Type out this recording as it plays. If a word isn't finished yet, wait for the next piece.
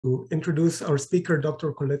to introduce our speaker,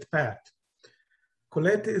 Dr. Colette Patt.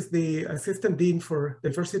 Colette is the Assistant Dean for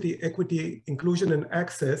Diversity, Equity, Inclusion, and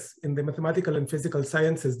Access in the Mathematical and Physical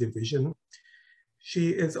Sciences Division. She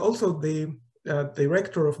is also the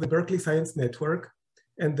Director of the Berkeley Science Network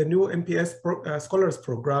and the new MPS Scholars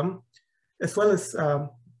Program, as well as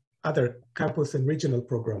other campus and regional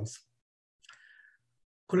programs.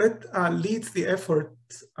 Colette leads the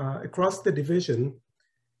efforts across the division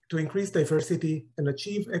to increase diversity and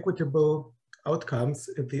achieve equitable outcomes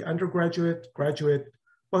at the undergraduate, graduate,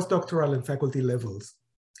 postdoctoral, and faculty levels.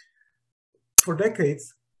 For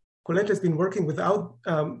decades, Colette has been working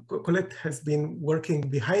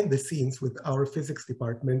behind the scenes with our physics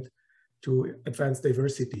department to advance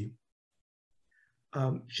diversity.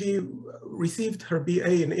 She received her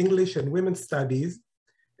BA in English and Women's Studies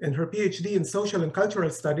and her PhD in Social and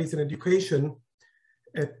Cultural Studies and Education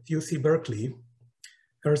at UC Berkeley.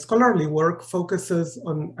 Her scholarly work focuses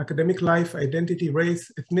on academic life, identity,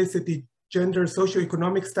 race, ethnicity, gender,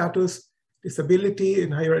 socioeconomic status, disability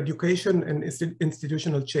in higher education, and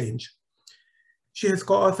institutional change. She has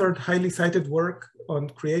co-authored highly cited work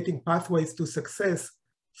on creating pathways to success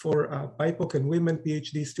for BIPOC and women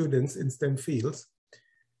PhD students in STEM fields.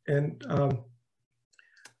 And I'm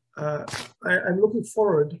looking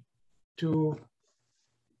forward to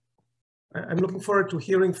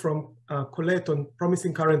hearing from Colette on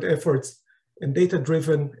promising current efforts and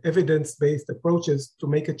data-driven, evidence-based approaches to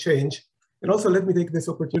make a change. And also let me take this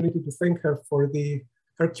opportunity to thank her for the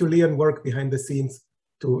Herculean work behind the scenes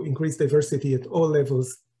to increase diversity at all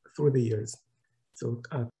levels through the years. So.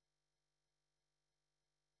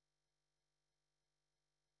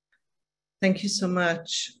 Thank you so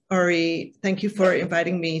much, Ari. Thank you for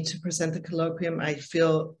inviting me to present the colloquium. I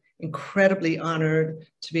feel incredibly honored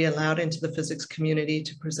to be allowed into the physics community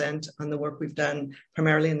to present on the work we've done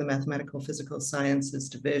primarily in the mathematical physical sciences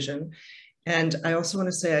division. And I also want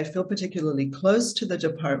to say I feel particularly close to the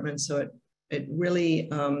department, so it really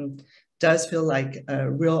does feel like a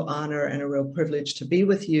real honor and a real privilege to be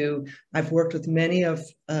with you. I've worked with many of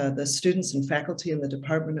the students and faculty in the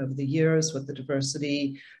department over the years with the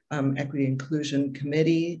Diversity, Equity, Inclusion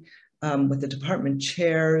Committee, with the department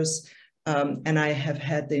chairs, and I have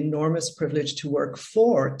had the enormous privilege to work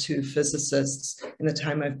for two physicists in the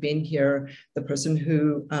time I've been here. The person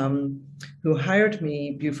who hired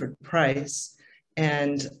me, Buford Price,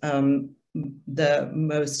 and the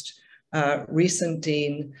most recent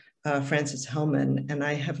dean, Francis Hellman. And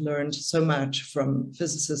I have learned so much from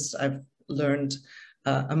physicists. I've learned,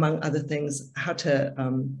 among other things, how to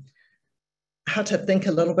think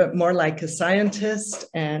a little bit more like a scientist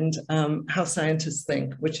and how scientists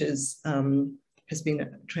think, which is has been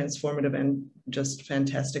transformative and just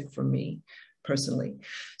fantastic for me personally.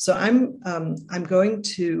 So I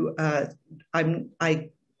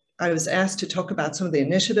was asked to talk about some of the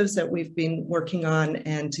initiatives that we've been working on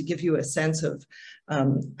and to give you a sense of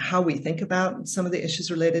how we think about some of the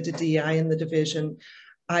issues related to DEI in the division.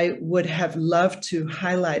 I would have loved to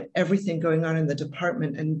highlight everything going on in the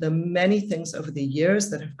department and the many things over the years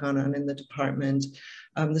that have gone on in the department.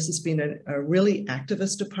 This has been a really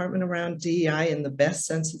activist department around DEI in the best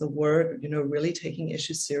sense of the word, you know, really taking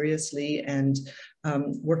issues seriously and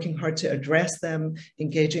working hard to address them,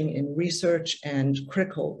 engaging in research and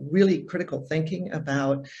really critical thinking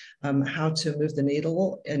about how to move the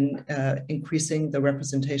needle in increasing the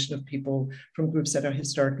representation of people from groups that are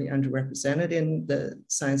historically underrepresented in the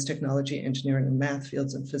science, technology, engineering, and math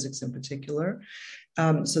fields, and physics in particular.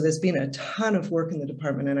 So there's been a ton of work in the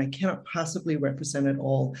department and I cannot possibly represent it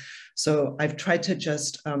all. So I've tried to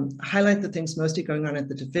just highlight the things mostly going on at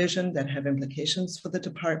the division that have implications for the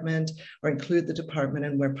department or include the department,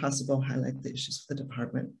 and where possible, highlight the issues for the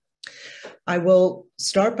department. I will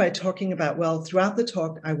start by talking about, well, throughout the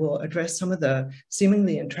talk, I will address some of the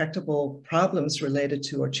seemingly intractable problems related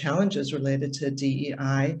to or challenges related to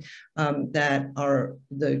DEI that are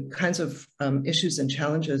the kinds of issues and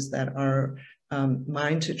challenges that are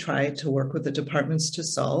mine to try to work with the departments to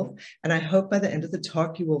solve. And I hope by the end of the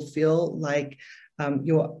talk, you will feel like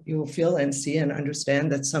you will feel and see and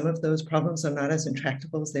understand that some of those problems are not as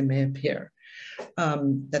intractable as they may appear,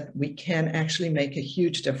 that we can actually make a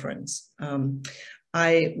huge difference.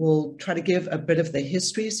 I will try to give a bit of the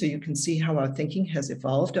history so you can see how our thinking has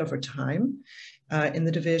evolved over time in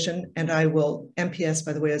the division. And I will, MPS,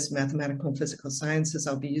 by the way, is Mathematical and Physical Sciences.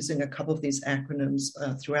 I'll be using a couple of these acronyms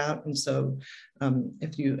throughout. And so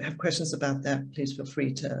if you have questions about that, please feel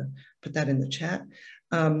free to put that in the chat.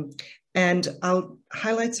 And I'll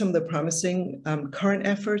highlight some of the promising current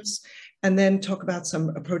efforts and then talk about some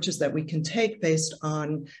approaches that we can take based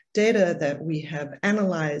on data that we have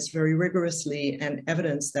analyzed very rigorously and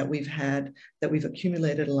evidence that we've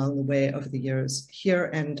accumulated along the way over the years here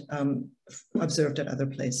and observed at other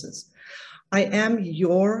places. I am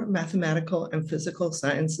your mathematical and physical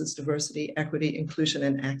sciences diversity, equity, inclusion,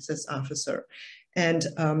 and access officer. And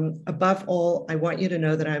above all, I want you to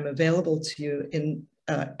know that I'm available to you in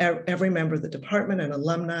every member of the department and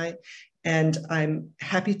alumni, and I'm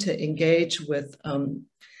happy to engage with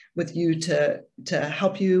you to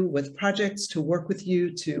help you with projects, to work with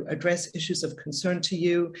you, to address issues of concern to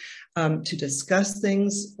you, to discuss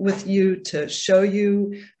things with you, to show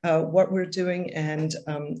you what we're doing, and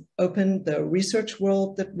open the research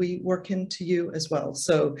world that we work in to you as well.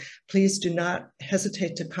 So please do not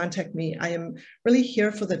hesitate to contact me. I am really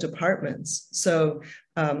here for the departments. So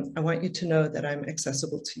I want you to know that I'm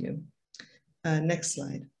accessible to you. Next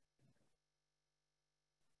slide.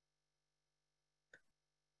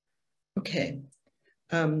 Okay,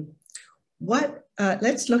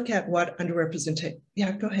 let's look at what underrepresentation,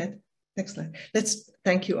 yeah, go ahead, next slide.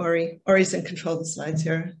 Thank you, Ori. Ori's in control of the slides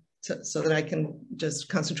here so that I can just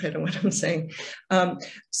concentrate on what I'm saying.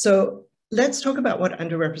 So let's talk about what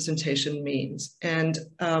underrepresentation means. And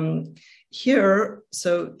here,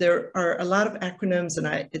 so there are a lot of acronyms,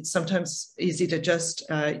 and it's sometimes easy to just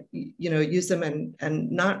use them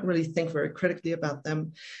and not really think very critically about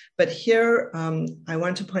them. But here, I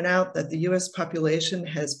want to point out that the US population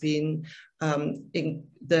has been, in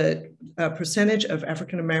the percentage of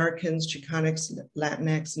African Americans, Chicanics,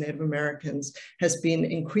 Latinx, Native Americans has been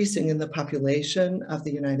increasing in the population of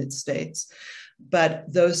the United States. But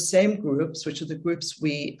those same groups, which are the groups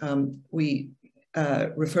we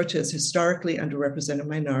refer to as historically underrepresented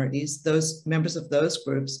minorities, those members of those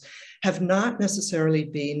groups have not necessarily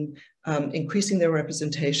been increasing their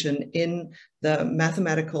representation in the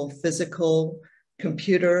mathematical, physical,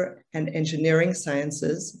 computer, and engineering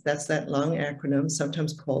sciences. That's that long acronym,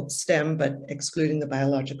 sometimes called STEM, but excluding the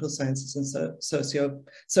biological sciences and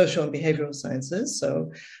social and behavioral sciences.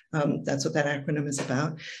 So that's what that acronym is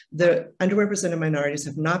about. The underrepresented minorities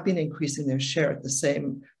have not been increasing their share at the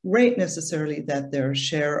same rate necessarily that their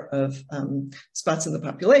share of spots in the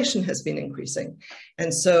population has been increasing.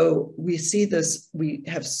 And so we see this, we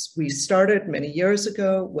started many years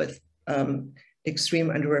ago with extreme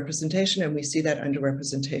underrepresentation, and we see that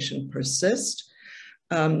underrepresentation persist.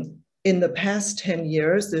 In the past 10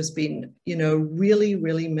 years, there's been, really,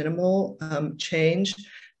 really minimal change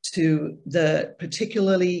to the,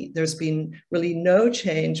 particularly, there's been really no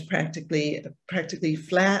change, practically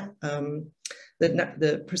flat.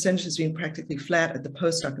 The percentage has been practically flat at the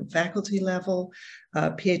postdoc and faculty level.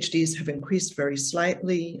 PhDs have increased very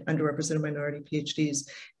slightly, underrepresented minority PhDs,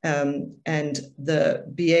 and the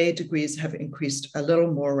BA degrees have increased a little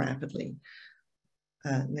more rapidly.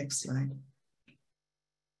 Next slide.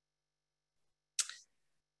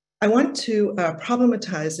 I want to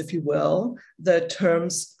problematize, if you will, the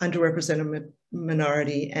terms underrepresented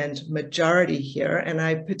minority and majority here. And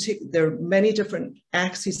there are many different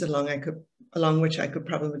axes along which I could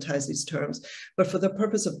problematize these terms. But for the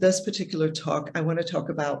purpose of this particular talk, I want to talk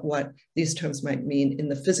about what these terms might mean in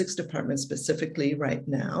the physics department specifically right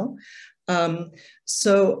now. I'm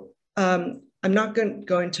not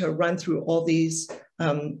going to run through all these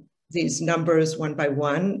numbers one by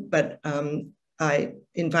one, but I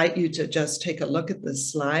invite you to just take a look at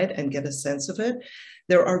this slide and get a sense of it.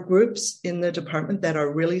 There are groups in the department that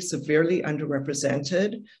are really severely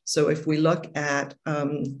underrepresented. So if we look at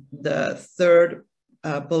the third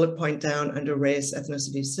bullet point down under race,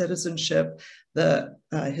 ethnicity, citizenship, the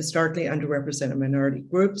historically underrepresented minority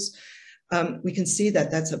groups, we can see that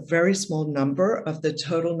that's a very small number of the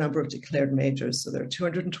total number of declared majors. So there are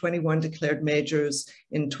 221 declared majors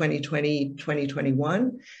in 2020,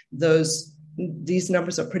 2021. These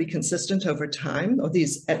numbers are pretty consistent over time, or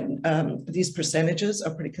these percentages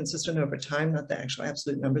are pretty consistent over time, not the actual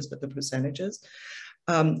absolute numbers, but the percentages.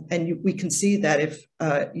 We can see that if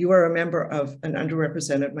you are a member of an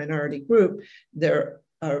underrepresented minority group, there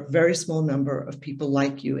are a very small number of people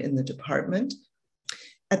like you in the department.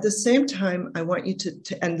 At the same time, I want you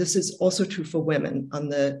to and this is also true for women in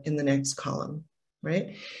the next column,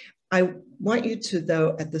 right? I want you to,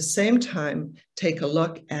 though, at the same time, take a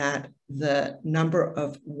look at the number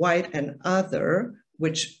of white and other,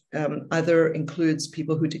 which other includes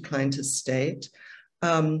people who decline to state,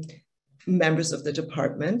 members of the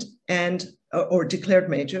department, or declared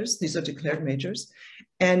majors. These are declared majors.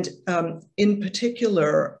 And in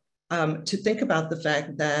particular, to think about the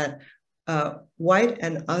fact that white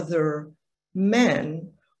and other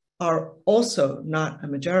men are also not a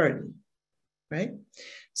majority, right?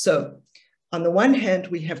 So on the one hand,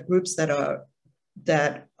 we have groups that are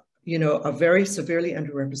very severely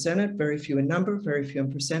underrepresented, very few in number, very few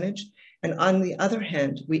in percentage. And on the other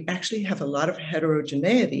hand, we actually have a lot of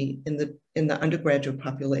heterogeneity in the undergraduate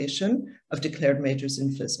population of declared majors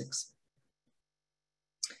in physics.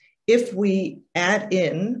 If we add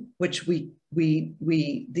in, which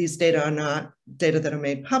these data are not data that are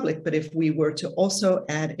made public, but if we were to also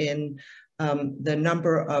add in the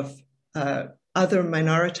number of other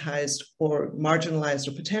minoritized or marginalized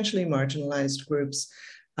or potentially marginalized groups,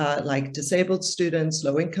 like disabled students,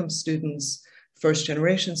 low-income students,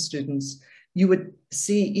 first-generation students, you would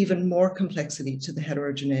see even more complexity to the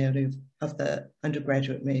heterogeneity of the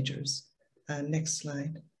undergraduate majors. Next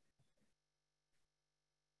slide.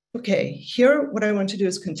 Okay, here what I want to do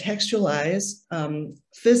is contextualize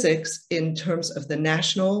physics in terms of the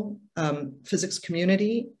national physics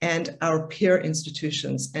community and our peer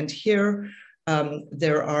institutions. And here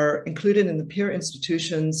there are included in the peer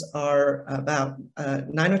institutions are about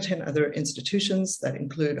 9 or 10 other institutions that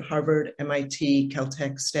include Harvard, MIT,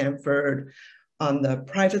 Caltech, Stanford. On the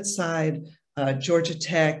private side, Georgia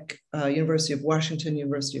Tech, University of Washington,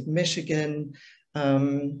 University of Michigan,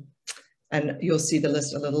 and you'll see the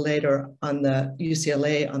list a little later on the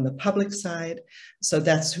UCLA on the public side. So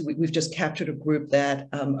that's who we've just captured a group that,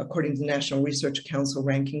 according to the National Research Council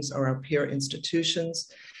rankings, are our peer institutions.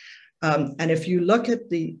 And if you look at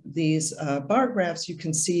these bar graphs, you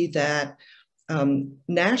can see that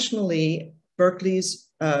nationally, Berkeley's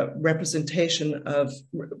representation of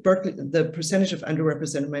the percentage of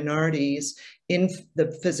underrepresented minorities in the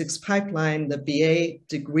physics pipeline, the BA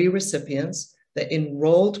degree recipients, the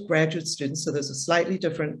enrolled graduate students, so there's a slightly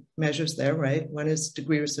different measures there, right? One is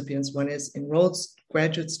degree recipients, one is enrolled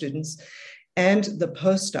graduate students, and the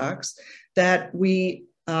postdocs, that we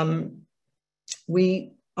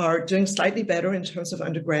are doing slightly better in terms of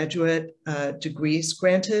undergraduate degrees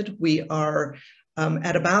granted. We are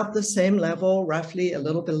at about the same level, roughly a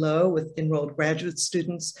little below with enrolled graduate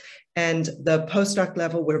students, and the postdoc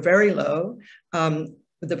level, we're very low. The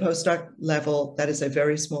postdoc level, that is a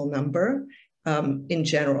very small number. In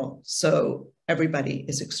general, so everybody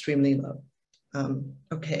is extremely low.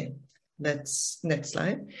 Okay, next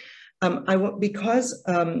slide. Because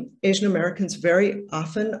Asian Americans very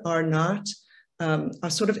often are not, are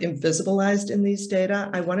sort of invisibilized in these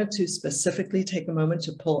data, I wanted to specifically take a moment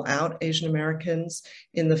to pull out Asian Americans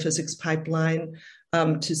in the physics pipeline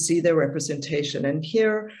to see their representation. And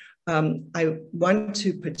here, I want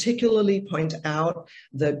to particularly point out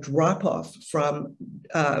the drop-off from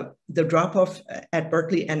the drop-off at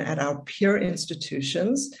Berkeley and at our peer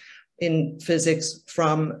institutions in physics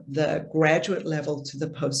from the graduate level to the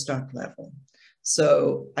postdoc level.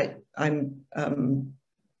 So I'm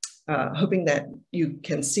hoping that you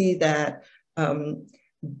can see that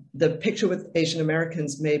the picture with Asian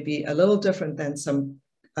Americans may be a little different than some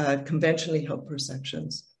conventionally held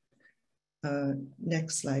perceptions.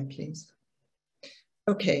 Next slide, please.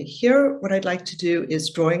 Okay, here what I'd like to do is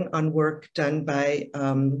drawing on work done by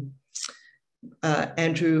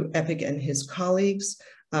Andrew Epic and his colleagues,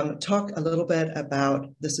 talk a little bit about,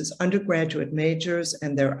 this is undergraduate majors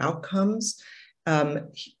and their outcomes.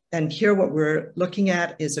 And here what we're looking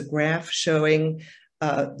at is a graph showing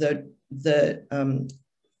how the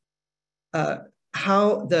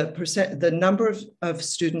number of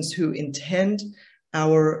students who intend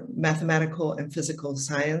our mathematical and physical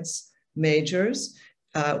science majors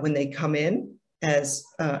when they come in as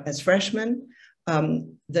freshmen,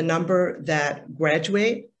 the number that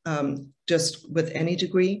graduate just with any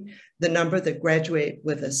degree, the number that graduate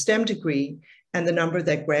with a STEM degree, and the number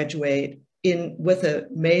that graduate with a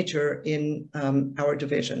major in our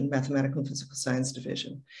division, mathematical and physical science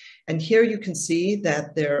division. And here you can see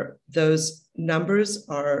that those numbers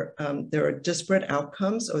are, there are disparate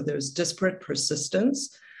outcomes, or there's disparate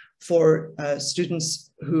persistence for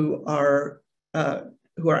students who are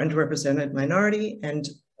underrepresented minority and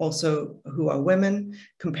also who are women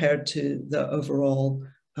compared to the overall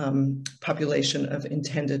population of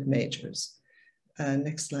intended majors.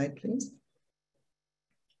 Next slide, please.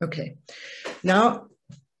 Okay, now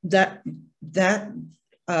those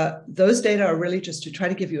data are really just to try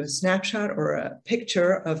to give you a snapshot or a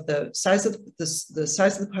picture of the size of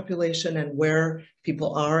the population and where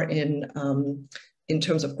people are in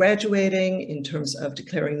terms of graduating, in terms of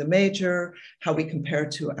declaring the major, how we compare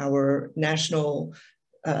to our national,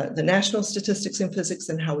 the national statistics in physics,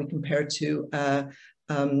 and how we compare to a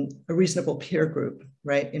reasonable peer group,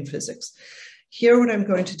 right, in physics. Here, what I'm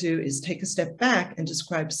going to do is take a step back and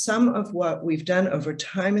describe some of what we've done over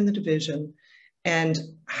time in the division and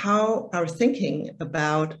how our thinking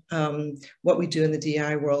about what we do in the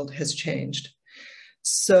DEI world has changed.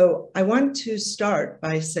 So I want to start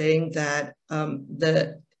by saying that some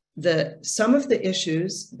of the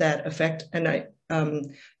issues that affect, and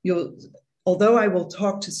although I will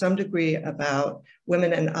talk to some degree about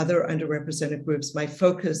women and other underrepresented groups, my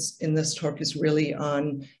focus in this talk is really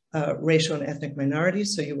on racial and ethnic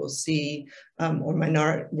minorities. So you will see people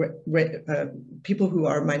who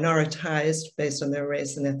are minoritized based on their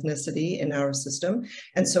race and ethnicity in our system.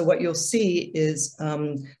 And so what you'll see is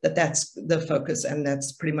that that's the focus, and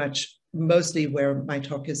that's pretty much mostly where my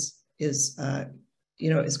talk is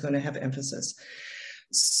going to have emphasis.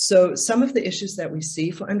 So some of the issues that we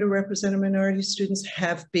see for underrepresented minority students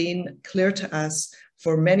have been clear to us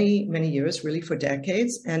for many, many years, really for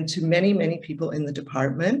decades, and to many, many people in the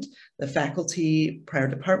department, the faculty, prior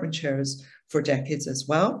department chairs for decades as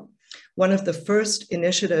well. One of the first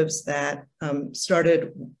initiatives that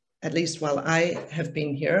started, at least while I have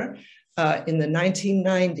been here, in the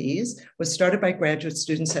 1990s, was started by graduate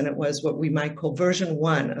students, and it was what we might call version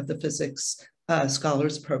 1 of the physics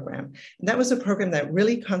scholars program. And that was a program that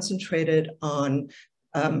really concentrated on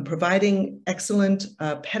providing excellent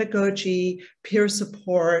pedagogy, peer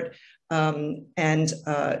support, and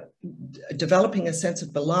developing a sense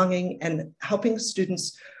of belonging, and helping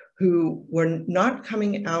students who were not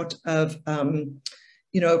coming out of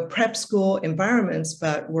prep school environments,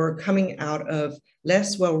 but were coming out of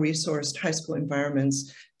less well-resourced high school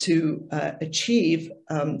environments to achieve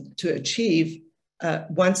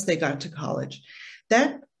once they got to college.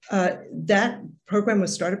 That program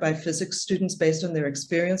was started by physics students based on their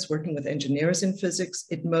experience working with engineers in physics.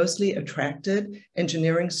 It mostly attracted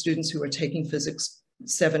engineering students who were taking physics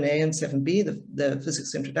 7A and 7B, the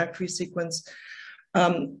physics introductory sequence.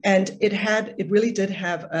 And it really did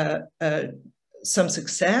have some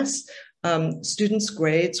success. Students'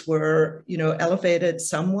 grades were, elevated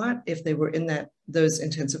somewhat if they were in those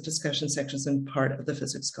intensive discussion sections and part of the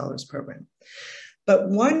physics scholars program. But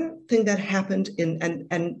one thing that happened and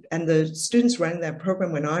the students running that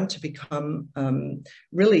program went on to become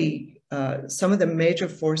really some of the major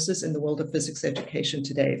forces in the world of physics education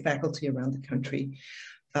today, faculty around the country.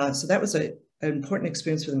 So that was an important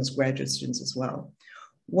experience for them as graduate students as well.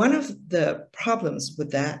 One of the problems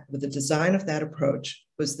with the design of that approach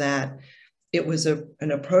was that it was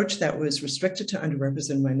an approach that was restricted to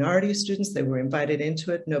underrepresented minority students. They were invited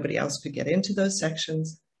into it. Nobody else could get into those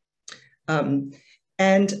sections. When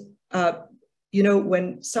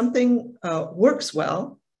something works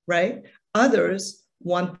well, right, others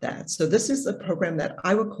want that. So this is a program that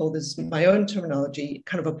I would call, this my own terminology,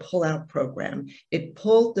 kind of a pull-out program. It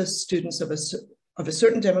pulled the students of a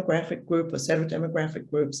certain demographic group, a set of demographic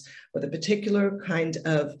groups with a particular kind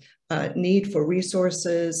of need for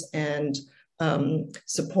resources and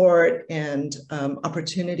support and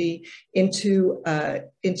opportunity into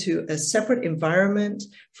a separate environment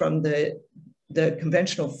from the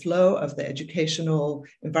conventional flow of the educational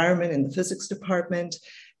environment in the physics department.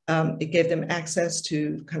 It gave them access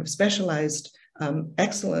to kind of specialized,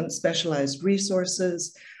 excellent specialized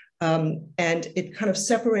resources. And it kind of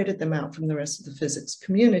separated them out from the rest of the physics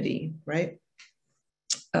community, right?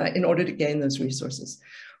 In order to gain those resources.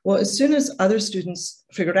 Well, as soon as other students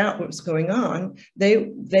figured out what was going on,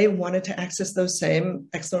 they wanted to access those same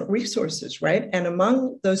excellent resources, right? And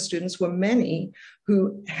among those students were many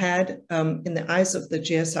who had, in the eyes of the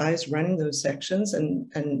GSIs running those sections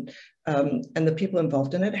and the people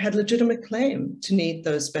involved in it, had legitimate claim to need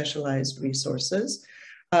those specialized resources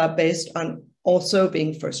based on also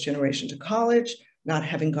being first generation to college, not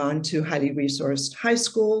having gone to highly resourced high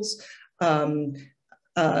schools,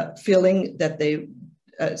 feeling that they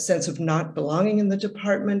a sense of not belonging in the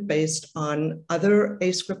department based on other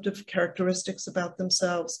ascriptive characteristics about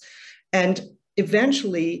themselves. And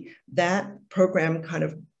eventually that program kind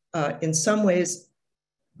of, in some ways,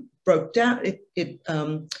 broke down. It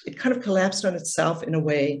kind of collapsed on itself in a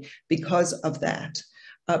way because of that,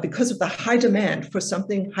 because of the high demand for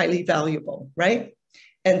something highly valuable, right?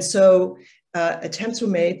 And so attempts were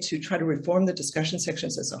made to try to reform the discussion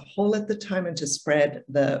sections as a whole at the time and to spread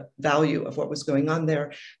the value of what was going on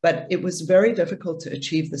there. But it was very difficult to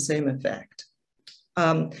achieve the same effect.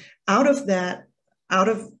 Out of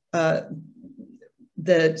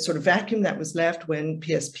the sort of vacuum that was left when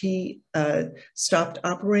PSP stopped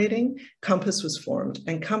operating, Compass was formed.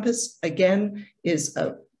 And Compass, again, is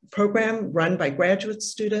a program run by graduate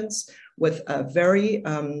students with a very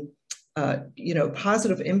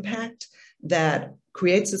positive impact that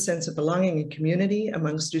creates a sense of belonging and community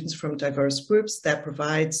among students from diverse groups, that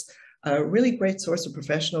provides a really great source of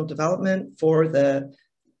professional development for the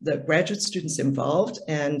the graduate students involved,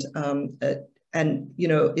 and you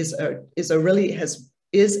know, is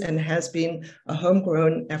and has been a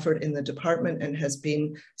homegrown effort in the department and has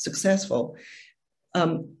been successful.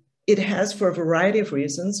 It has, for a variety of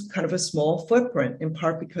reasons, kind of a small footprint, in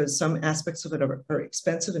part because some aspects of it are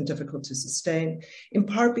expensive and difficult to sustain, in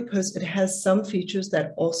part because it has some features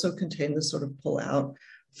that also contain the sort of pull-out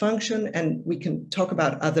function, and we can talk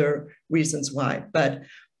about other reasons why. But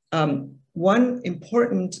one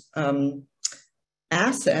important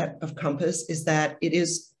asset of Compass is that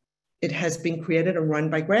it has been created and run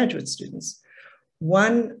by graduate students.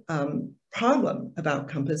 One problem about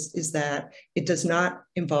Compass is that it does not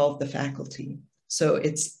involve the faculty. So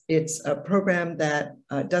it's a program that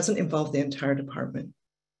doesn't involve the entire department.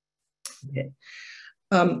 Okay.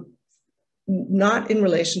 Not in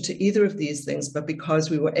relation to either of these things, but because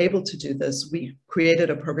we were able to do this, we created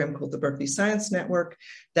a program called the Berkeley Science Network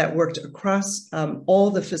that worked across all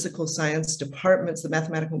the physical science departments, the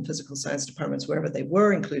mathematical and physical science departments, wherever they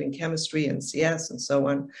were, including chemistry and CS and so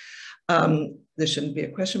on. There shouldn't be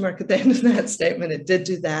a question mark at the end of that statement. It did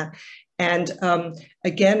do that. And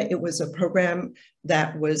again, it was a program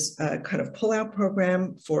that was a kind of pull-out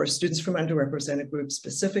program for students from underrepresented groups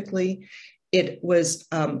specifically. It was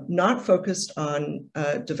not focused on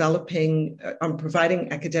providing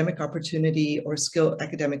academic opportunity or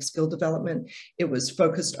academic skill development. It was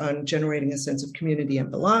focused on generating a sense of community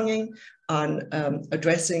and belonging, on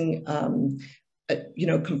addressing, you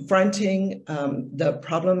know, confronting the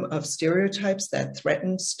problem of stereotypes that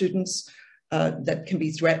threaten students, that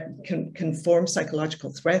can form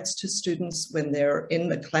psychological threats to students when they're in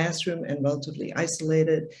the classroom and relatively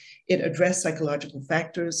isolated. It addressed psychological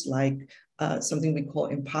factors like something we call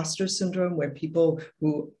imposter syndrome, where people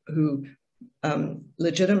who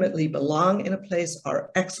legitimately belong in a place, are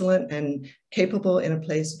excellent and capable in a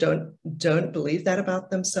place, don't believe that about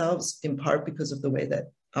themselves, in part because of the way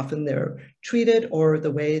that often they're treated or the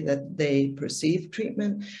way that they perceive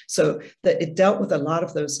treatment. So that it dealt with a lot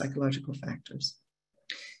of those psychological factors.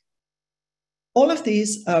 All of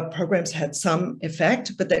these programs had some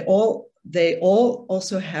effect, but they all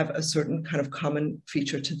also have a certain kind of common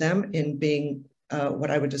feature to them in being what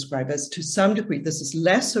I would describe as, to some degree, this is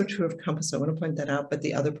less so true of Compass, I want to point that out, but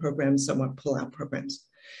the other programs somewhat pull-out programs.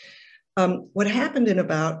 What happened in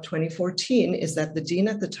about 2014 is that the dean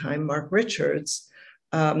at the time, Mark Richards,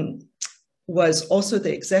 was also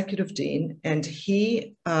the executive dean, and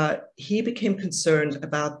he became concerned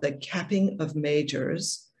about the capping of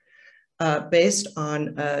majors based on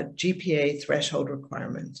a GPA threshold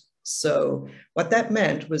requirement. So what that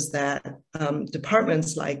meant was that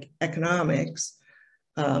departments like economics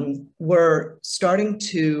were starting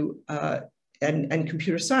to, and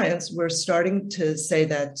computer science were starting to say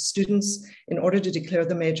that students, in order to declare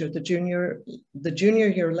the major at the junior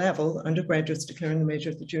year level, undergraduates declaring the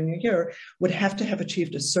major at the junior year, would have to have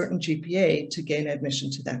achieved a certain GPA to gain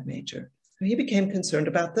admission to that major. So he became concerned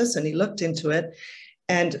about this and he looked into it.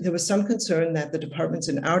 And there was some concern that the departments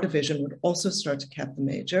in our division would also start to cap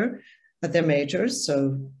their majors.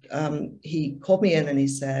 So he called me in and he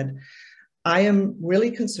said, I am really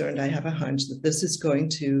concerned, I have a hunch that this is going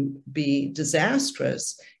to be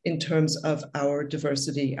disastrous in terms of our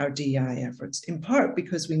diversity, our DEI efforts, in part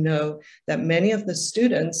because we know that many of the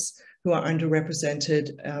students who are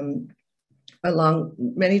underrepresented along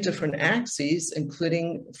many different axes,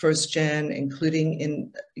 including first gen, including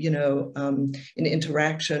in, in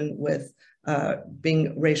interaction with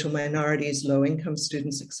being racial minorities, low-income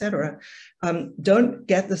students, et cetera, don't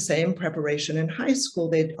get the same preparation in high school.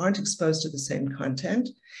 They aren't exposed to the same content.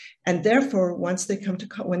 And therefore, when they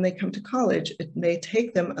come to college, it may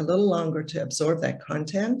take them a little longer to absorb that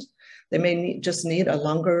content. They may just need a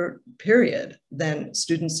longer period than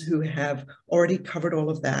students who have already covered all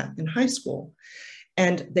of that in high school.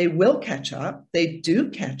 And they will catch up. They do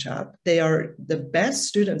catch up. They are the best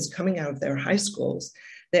students coming out of their high schools.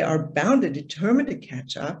 They are bound and determined to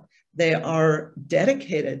catch up. They are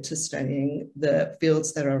dedicated to studying the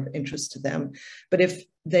fields that are of interest to them. But if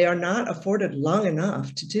they are not afforded long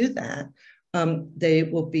enough to do that, they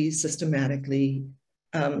will be systematically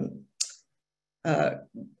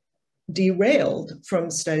derailed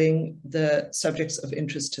from studying the subjects of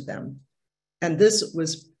interest to them. And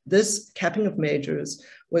this capping of majors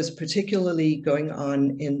was particularly going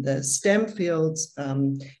on in the STEM fields,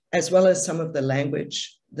 as well as some of the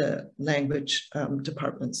language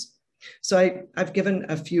departments. So I've given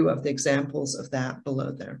a few of the examples of that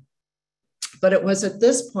below there. But it was at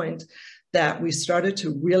this point that we started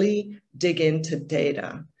to really dig into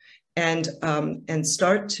data and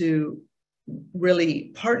start to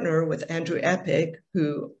really partner with Andrew Epic,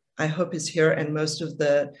 who I hope is here, and most of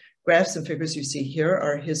the graphs and figures you see here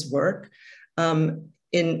are his work,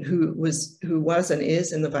 who was and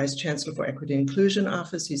is in the Vice Chancellor for Equity and Inclusion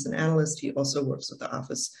Office. He's an analyst. He also works with the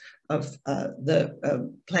Office of the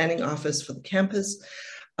Planning Office for the campus.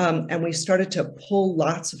 And we started to pull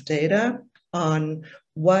lots of data on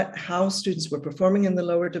how students were performing in the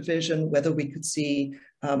lower division, whether we could see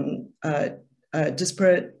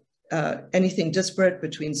anything disparate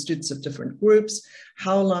between students of different groups,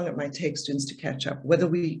 how long it might take students to catch up,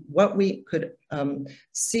 what we could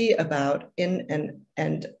see about in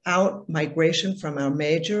and out migration from our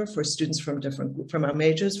major for students from our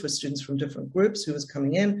majors for students from different groups, who was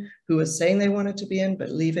coming in, who was saying they wanted to be in but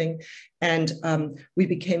leaving. And we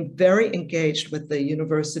became very engaged with the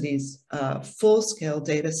university's full-scale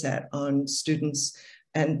data set on students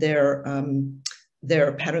and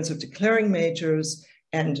their patterns of declaring majors,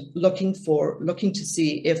 and looking to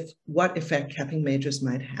see what effect capping majors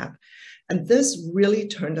might have. And this really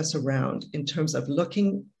turned us around in terms of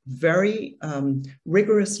looking very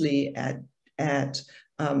rigorously at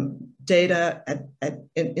data, at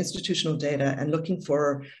institutional data, and looking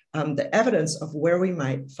for the evidence of where we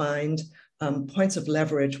might find points of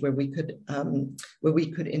leverage where we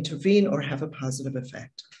could intervene or have a positive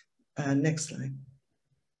effect. Next slide.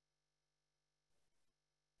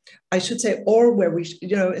 I should say, or where we,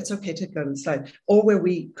 it's okay to go to the slide, or where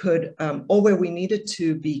we could, or where we needed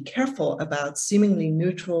to be careful about seemingly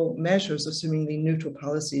neutral measures or seemingly neutral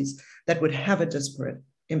policies that would have a disparate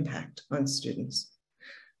impact on students.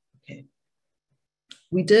 Okay.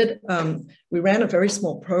 We ran a very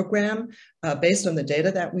small program based on the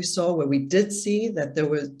data that we saw, where we did see that there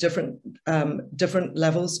were different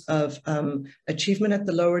levels of achievement at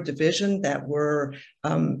the lower division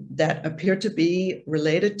that appeared to be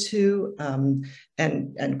related to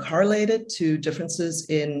and correlated to differences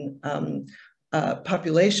in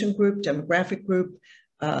population group, demographic group.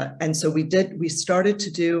 And so we started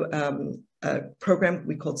to do a program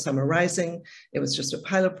we called Summer Rising. It was just a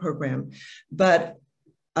pilot program, but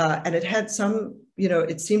and it had some,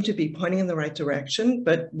 it seemed to be pointing in the right direction,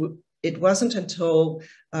 but it wasn't until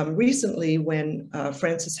recently when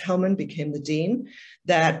Frances Hellman became the dean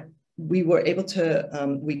that we were able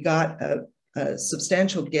to, we got a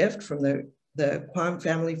substantial gift from the Quam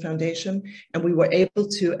Family Foundation, and we were able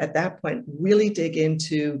to, at that point, really dig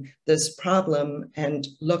into this problem and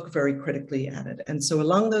look very critically at it. And so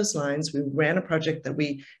along those lines, we ran a project that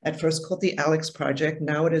we at first called the ALEX Project.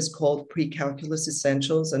 Now it is called Pre-Calculus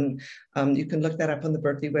Essentials, and you can look that up on the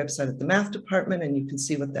Berkeley website at the math department, and you can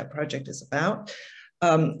see what that project is about.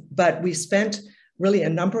 But we spent really a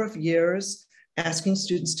number of years asking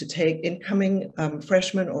students to take incoming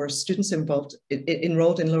freshmen or students enrolled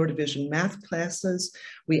in lower division math classes.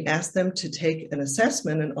 We asked them to take an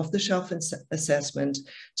assessment, an off-the-shelf assessment,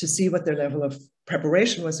 to see what their level of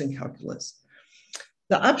preparation was in calculus.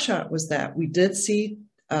 The upshot was that we did see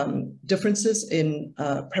differences in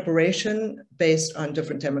preparation based on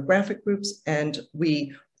different demographic groups, and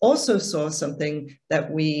we also saw something that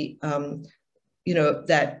we,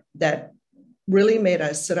 that really made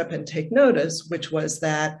us sit up and take notice, which was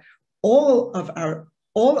that all of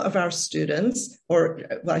our students, or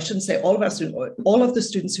well, I shouldn't say all of our students, all of the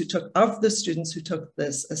students who took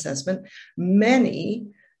this assessment, many,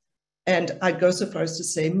 and I'd go so far as to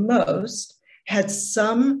say most, had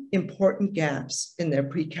some important gaps in their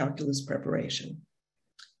pre-calculus preparation.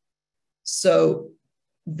 So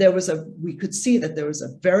we could see that there was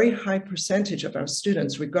a very high percentage of our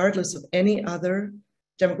students, regardless of any other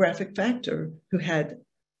demographic factor, who had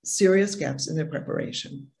serious gaps in their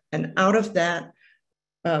preparation. And out of that,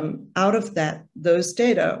 those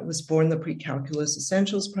data was born the Pre-Calculus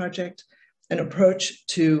Essentials Project, an approach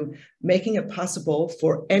to making it possible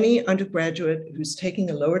for any undergraduate who's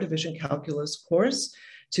taking a lower division calculus course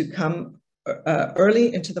to come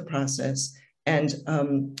early into the process and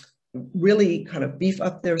really kind of beef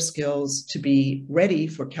up their skills to be ready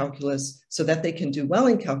for calculus, so that they can do well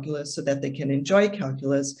in calculus, so that they can enjoy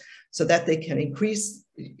calculus, so that they can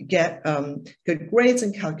get good grades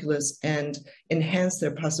in calculus and enhance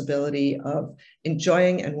their possibility of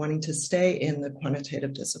enjoying and wanting to stay in the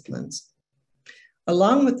quantitative disciplines.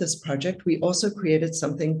 Along with this project, we also created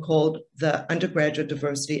something called the Undergraduate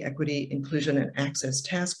Diversity, Equity, Inclusion, and Access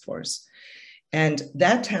Task Force. And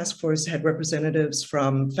that task force had representatives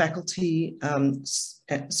from faculty,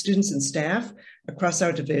 students and staff across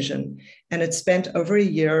our division. And it spent over a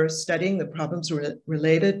year studying the problems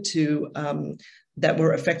related to, that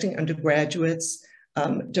were affecting undergraduates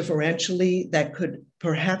differentially, that could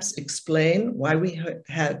perhaps explain why we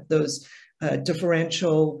had those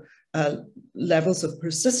differential levels of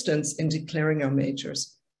persistence in declaring our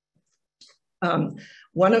majors.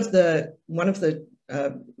 One of the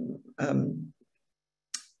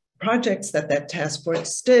projects that task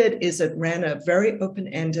force did is it ran a very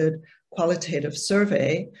open-ended qualitative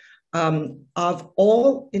survey of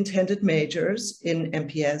all intended majors in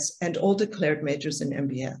MPS and all declared majors in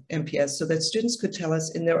MPS, so that students could tell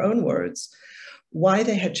us in their own words why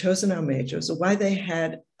they had chosen our majors or why they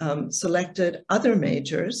had selected other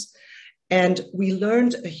majors. And we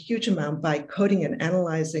learned a huge amount by coding and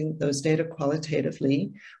analyzing those data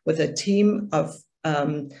qualitatively with a team of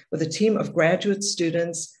graduate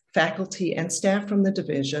students, faculty, and staff from the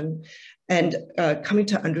division, and coming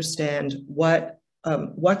to understand what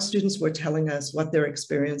students were telling us, what their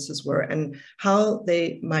experiences were, and how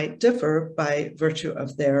they might differ by virtue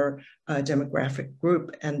of their demographic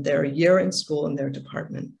group and their year in school and their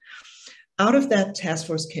department. Out of that task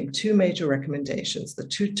force came two major recommendations.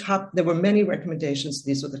 There were many recommendations,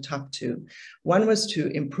 these were the top two. One was to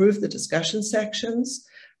improve the discussion sections,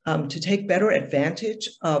 to take better advantage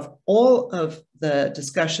of all of the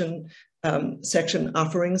discussion section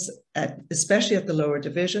offerings, especially at the lower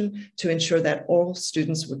division, to ensure that all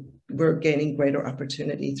students were gaining greater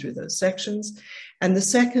opportunity through those sections. And the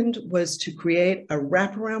second was to create a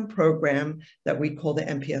wraparound program that we call the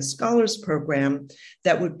MPS Scholars Program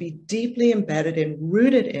that would be deeply embedded and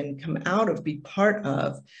rooted in, come out of, be part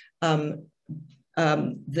of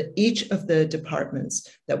each of the departments.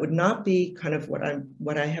 That would not be kind of what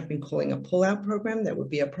I have been calling a pull-out program. That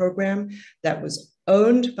would be a program that was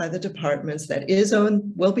owned by the departments,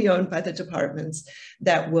 will be owned by the departments,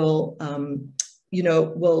 that will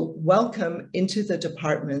welcome into the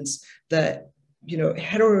departments the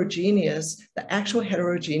actual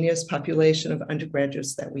heterogeneous population of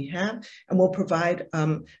undergraduates that we have, and will provide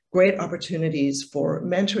great opportunities for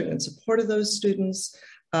mentoring and support of those students.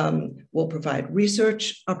 We'll provide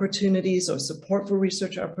research opportunities or support for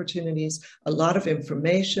research opportunities, a lot of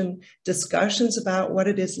information, discussions about what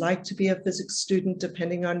it is like to be a physics student,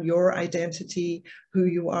 depending on your identity, who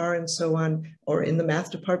you are, and so on, or in the math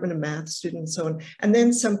department, a math student, and so on. And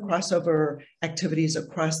then some crossover activities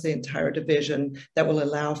across the entire division that will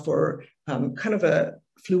allow for kind of a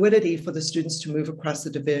fluidity for the students to move across the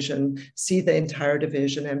division, see the entire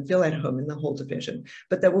division, and feel at home in the whole division,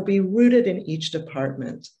 but that will be rooted in each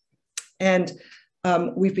department. And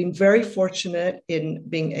we've been very fortunate in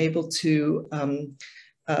being able to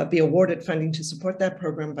be awarded funding to support that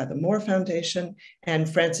program by the Moore Foundation, and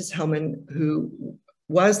Frances Hellman, who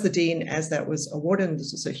was the dean as that was awarded, and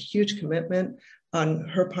this was a huge commitment on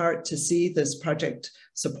her part to see this project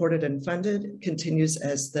supported and funded, continues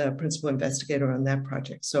as the principal investigator on that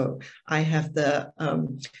project. So I have the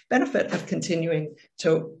benefit of continuing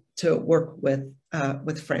to work with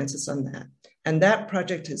Frances on that. And that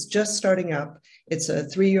project is just starting up. It's a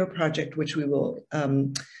 3-year project, which we will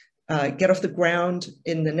get off the ground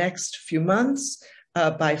in the next few months.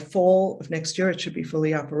 By fall of next year, it should be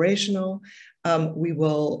fully operational. We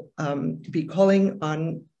will be calling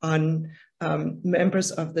on members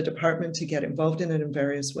of the department to get involved in it in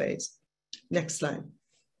various ways. Next slide.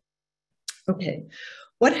 Okay,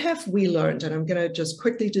 what have we learned? And I'm going to just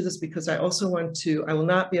quickly do this because I also want to, I will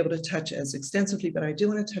not be able to touch as extensively, but I do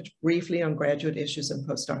want to touch briefly on graduate issues and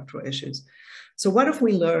postdoctoral issues. So what have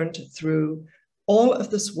we learned through all of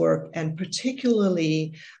this work, and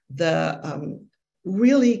particularly the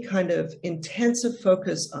really kind of intensive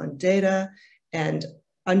focus on data and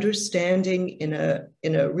understanding in a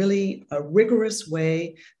really rigorous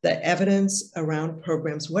way the evidence around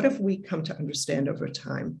programs? What have we come to understand over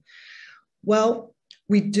time? Well,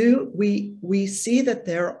 we see that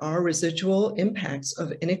there are residual impacts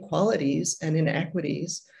of inequalities and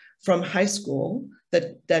inequities from high school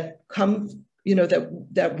that come,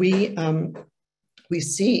 that we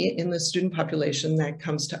see in the student population that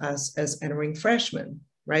comes to us as entering freshmen.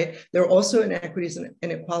 Right? There are also inequities and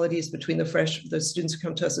inequalities between the students who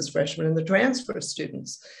come to us as freshmen and the transfer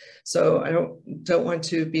students. So I don't want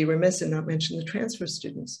to be remiss in not mentioning the transfer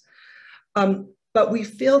students. But we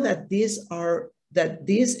feel that these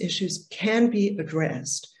issues can be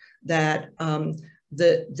addressed, that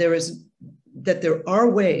there are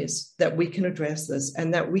ways that we can address this,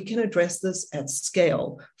 and that we can address this at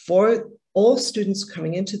scale for all students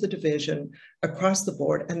coming into the division across the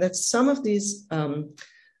board, and that some of these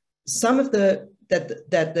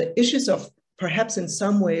the issues are perhaps in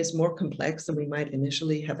some ways more complex than we might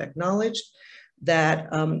initially have acknowledged, that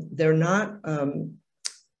they're not,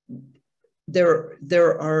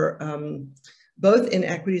 there are both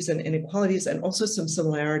inequities and inequalities, and also some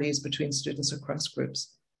similarities between students across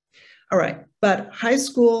groups. All right, but high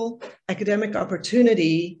school academic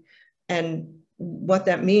opportunity and what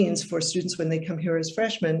that means for students when they come here as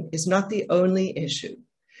freshmen is not the only issue.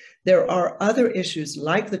 There are other issues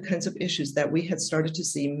like the kinds of issues that we had started to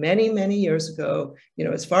see many, many years ago,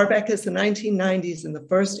 as far back as the 1990s in the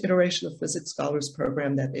first iteration of Physics Scholars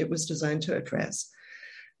Program that it was designed to address,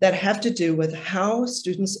 that have to do with how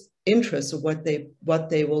students' interests, or what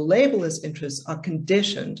they will label as interests, are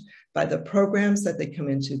conditioned by the programs that they come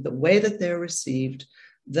into, the way that they're received,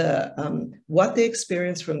 what they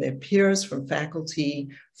experience from their peers, from faculty,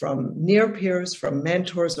 from near peers, from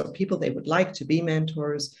mentors or people they would like to be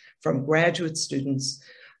mentors, from graduate students,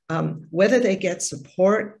 whether they get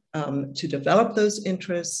support to develop those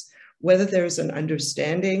interests, whether there's an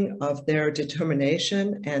understanding of their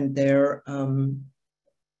determination and their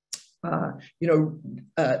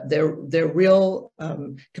real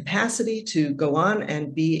capacity to go on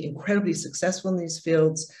and be incredibly successful in these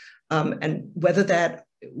fields, and whether that,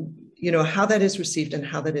 how that is received and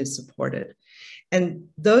how that is supported. And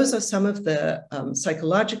those are some of the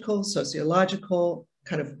psychological, sociological,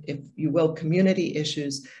 kind of, if you will, community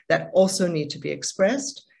issues that also need to be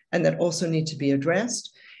expressed and that also need to be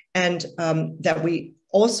addressed, and that we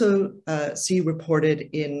also see reported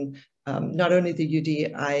in not only the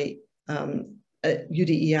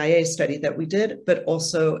UDEIA study that we did, but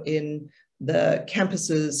also in the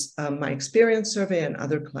campus's My Experience survey and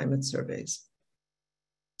other climate surveys.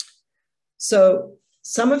 So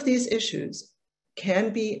some of these issues can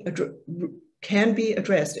be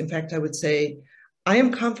addressed. In fact, I would say, I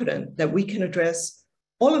am confident that we can address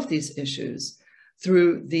all of these issues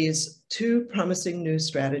through these two promising new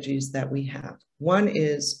strategies that we have. One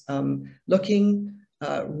is looking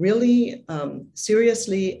really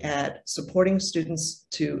seriously at supporting students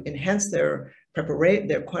to enhance their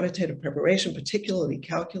quantitative preparation, particularly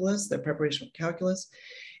calculus, their preparation of calculus.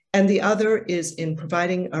 And the other is in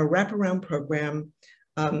providing a wraparound program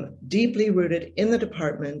deeply rooted in the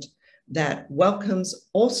department that welcomes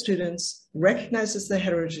all students, recognizes the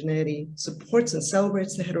heterogeneity, supports and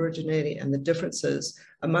celebrates the heterogeneity and the differences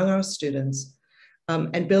among our students,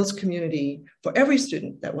 and builds community for every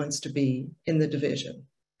student that wants to be in the division.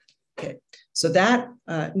 Okay, so that,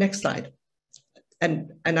 next slide.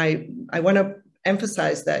 And I want to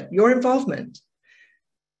emphasize that your involvement,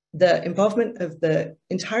 the involvement of the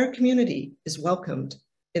entire community, is welcomed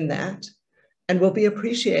in that and will be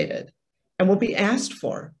appreciated and will be asked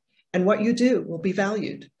for, and what you do will be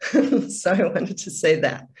valued. So I wanted to say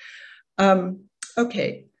that.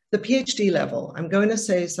 Okay, the PhD level. I'm going to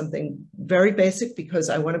say something very basic because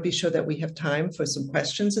I want to be sure that we have time for some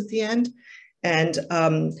questions at the end. And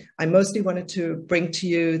I mostly wanted to bring to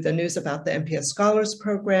you the news about the MPS Scholars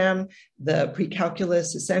Program, the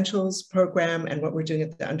Pre-Calculus Essentials Program, and what we're doing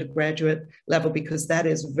at the undergraduate level, because that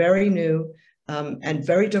is very new and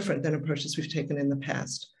very different than approaches we've taken in the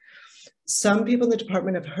past. Some people in the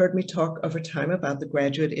department have heard me talk over time about the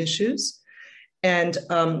graduate issues. And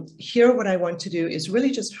here what I want to do is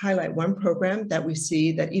really just highlight one program that we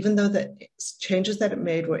see that, even though the changes that it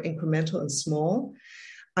made were incremental and small,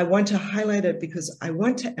 I want to highlight it because I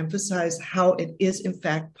want to emphasize how it is in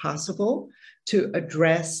fact possible to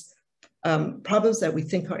address problems that we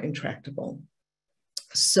think are intractable.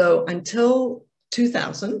 So until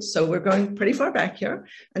 2000, so we're going pretty far back here,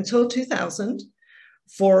 until 2000,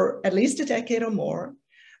 for at least a decade or more,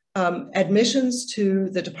 admissions to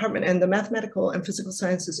the department and the mathematical and physical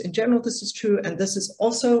sciences in general, this is true, and this is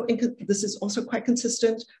also quite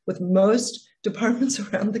consistent with most departments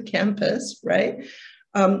around the campus, right?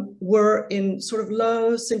 Were in sort of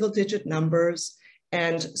low single-digit numbers,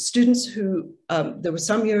 and students who, there were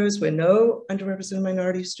some years where no underrepresented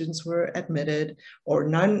minority students were admitted, or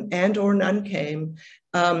none came.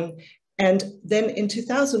 And then in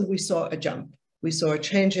 2000, we saw a jump. We saw a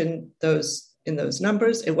change in those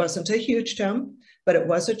numbers. It wasn't a huge jump, but it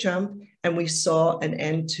was a jump, and we saw an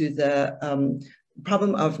end to the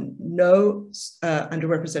problem of no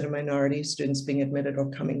underrepresented minority students being admitted or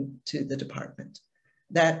coming to the department.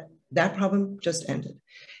 That problem just ended.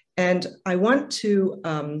 And I want to,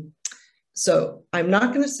 so I'm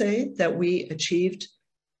not going to say that we achieved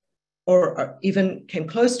or even came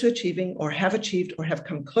close to achieving or have achieved or have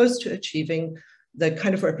come close to achieving the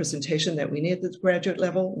kind of representation that we need at the graduate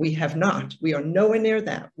level. We have not. We are nowhere near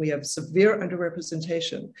that. We have severe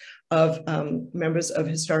underrepresentation of members of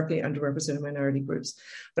historically underrepresented minority groups.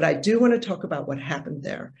 But I do want to talk about what happened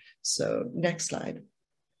there. So next slide.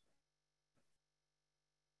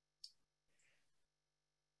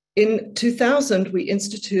 In 2000, we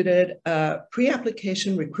instituted a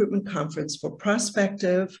pre-application recruitment conference for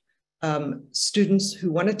prospective students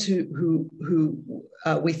who wanted to, who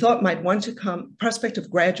we thought might want to come, prospective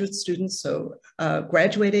graduate students, so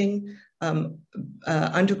graduating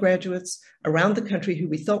undergraduates around the country who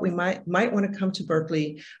we thought we might want to come to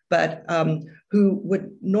Berkeley, but who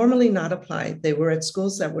would normally not apply. They were at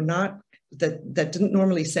schools that were not, that didn't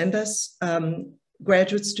normally send us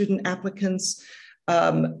graduate student applicants.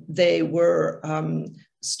 They were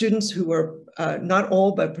students who were not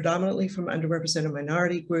all, but predominantly from underrepresented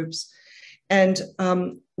minority groups. And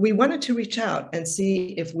we wanted to reach out and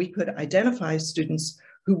see if we could identify students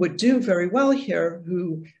who would do very well here,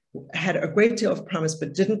 who had a great deal of promise,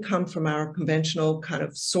 but didn't come from our conventional kind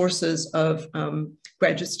of sources of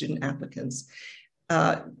graduate student applicants.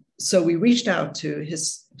 So we reached out to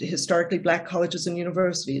historically Black colleges and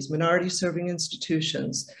universities, minority serving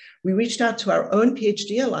institutions. We reached out to our own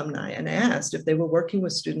PhD alumni and asked if they were working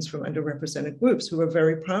with students from underrepresented groups who were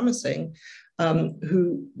very promising,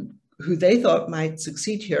 who they thought might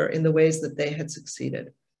succeed here in the ways that they had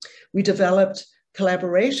succeeded. We developed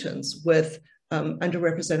collaborations with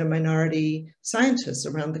underrepresented minority scientists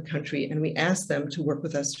around the country, and we asked them to work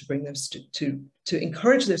with us to bring them to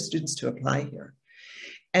encourage their students to apply here.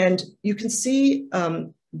 And you can see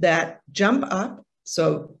that jump up,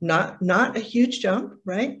 so not a huge jump,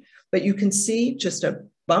 right? But you can see just a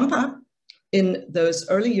bump up in those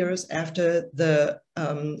early years after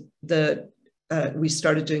we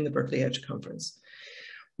started doing the Berkeley Edge Conference.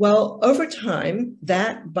 Well, over time,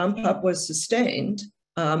 that bump up was sustained.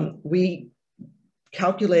 We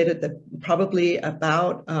calculated that probably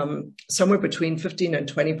about somewhere between 15 and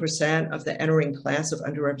 20% of the entering class of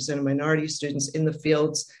underrepresented minority students in the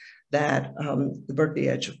fields that the Berkeley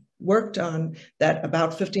Edge worked on, that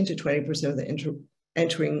about 15 to 20% of the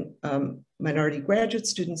entering minority graduate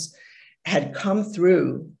students had come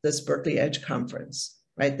through this Berkeley Edge conference,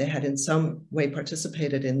 right? They had in some way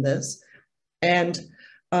participated in this. And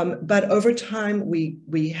but over time,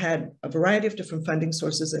 we had a variety of different funding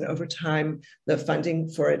sources, and over time, the funding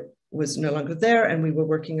for it was no longer there, and we were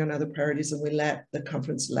working on other priorities, and we let the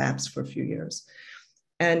conference lapse for a few years.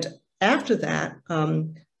 And after that,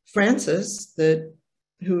 Francis,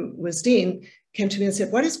 who was dean, came to me and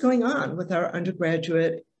said, "What is going on with our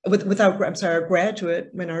undergraduate, our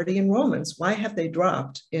graduate minority enrollments? Why have they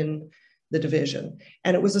dropped in the division?"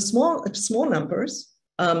 And it was small numbers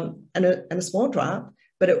and a small drop,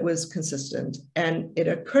 but it was consistent. And it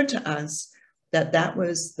occurred to us that that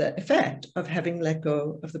was the effect of having let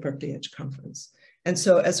go of the Berkeley Edge Conference. And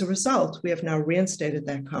so as a result, we have now reinstated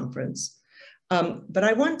that conference. But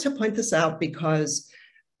I want to point this out because,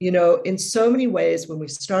 you know, in so many ways, when we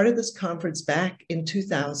started this conference back in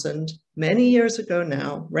 2000, many years ago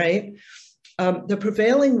now, right? The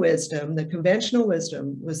prevailing wisdom, the conventional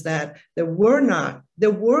wisdom, was that there were not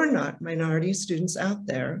minority students out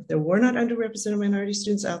there, there were not underrepresented minority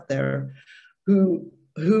students out there who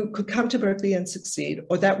could come to Berkeley and succeed,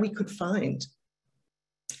 or that we could find.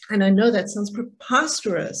 And I know that sounds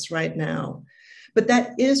preposterous right now, but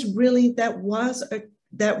that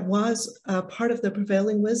was part of the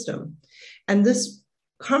prevailing wisdom. And this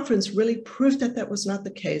conference really proved that that was not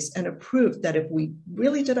the case, and it proved that if we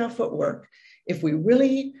really did our footwork, if we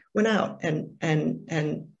really went out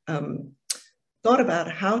and thought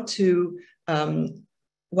about how to,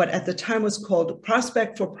 what at the time was called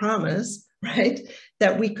prospect for promise, right?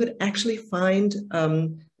 That we could actually find,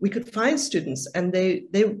 students, and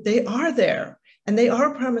they are there, and they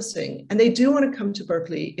are promising, and they do want to come to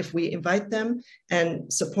Berkeley if we invite them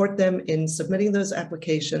and support them in submitting those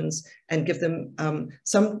applications and give them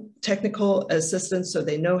some technical assistance so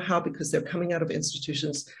they know how, because they're coming out of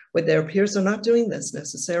institutions where their peers are not doing this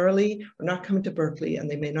necessarily, or not coming to Berkeley, and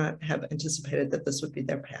they may not have anticipated that this would be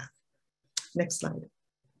their path. Next slide.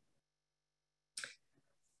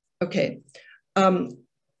 Okay.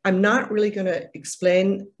 I'm not really going to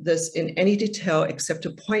explain this in any detail except to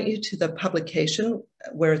point you to the publication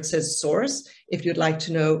where it says source if you'd like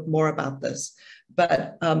to know more about this.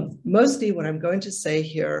 But mostly what I'm going to say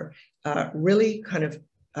here, really kind of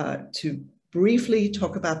to briefly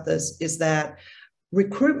talk about this, is that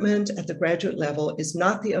recruitment at the graduate level is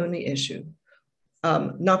not the only issue,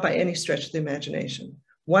 not by any stretch of the imagination.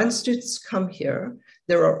 Once students come here,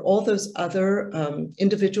 there are all those other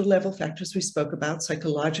individual level factors we spoke about,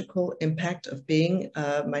 psychological impact of being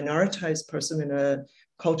a minoritized person in a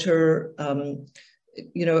culture,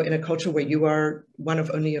 you know, in a culture where you are one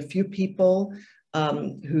of only a few people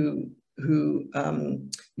who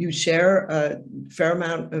you share a fair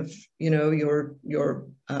amount of, you know, your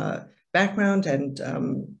background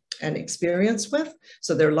and experience with.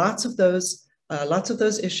 So there are lots of those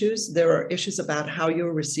issues. There are issues about how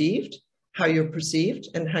you're received, how you're perceived,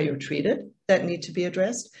 and how you're treated that need to be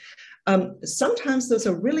addressed. Sometimes those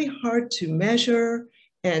are really hard to measure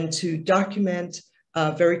and to document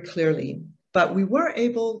very clearly. But we were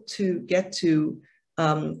able to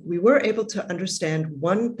understand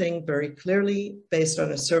one thing very clearly based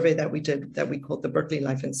on a survey that we did that we called the Berkeley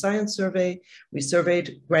Life and Science Survey. We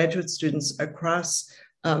surveyed graduate students across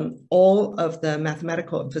all of the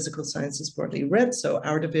mathematical and physical sciences broadly read, so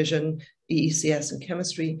our division, EECS, and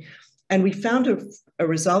chemistry. And we found a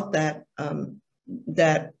result that,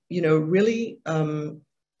 really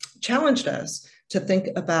challenged us to think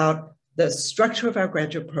about the structure of our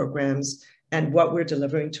graduate programs and what we're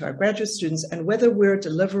delivering to our graduate students, and whether we're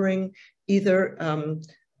delivering either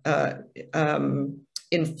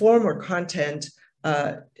in form or content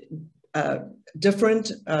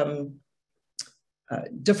different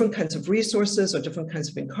kinds of resources or different kinds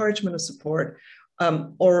of encouragement or support,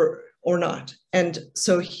 or not. And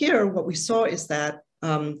so here, what we saw is that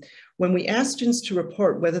when we asked students to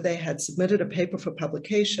report whether they had submitted a paper for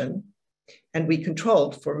publication, and we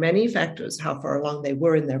controlled for many factors how far along they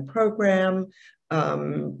were in their program,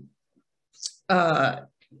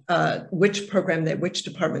 which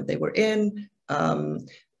department they were in,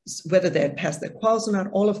 whether they had passed their quals or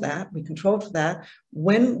not, all of that, we controlled for that.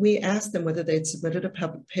 When we asked them whether they'd submitted a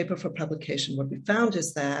paper for publication, what we found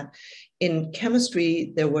is that in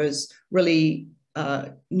chemistry, there was really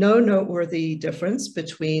no noteworthy difference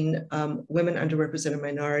between women underrepresented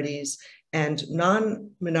minorities and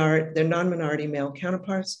their non-minority male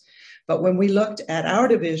counterparts. But when we looked at our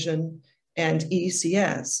division and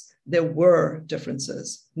EECS, there were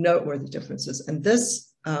differences, noteworthy differences. And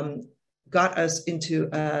this got us into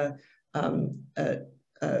a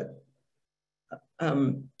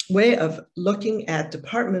way of looking at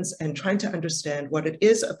departments and trying to understand what it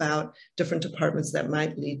is about different departments that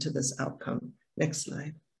might lead to this outcome. Next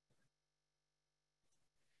slide.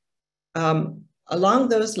 Along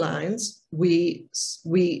those lines,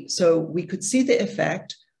 so we could see the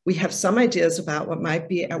effect. We have some ideas about what might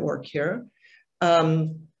be at work here,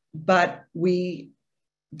 but we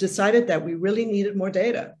decided that we really needed more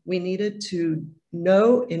data. We needed to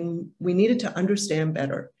know, we needed to understand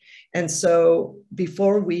better. And so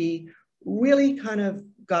before we really kind of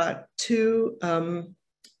got too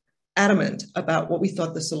adamant about what we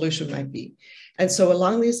thought the solution might be. And so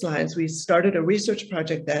along these lines, we started a research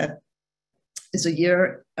project that is a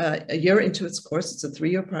year into its course. It's a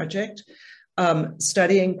 3-year project,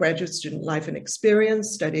 studying graduate student life and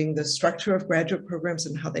experience, studying the structure of graduate programs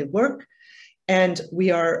and how they work. And we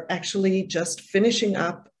are actually just finishing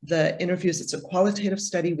up the interviews. It's a qualitative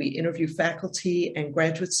study. We interview faculty and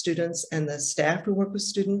graduate students and the staff who work with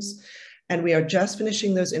students. And we are just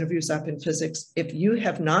finishing those interviews up in physics. If you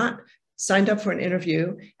have not signed up for an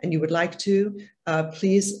interview and you would like to,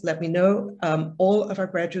 please let me know. All of our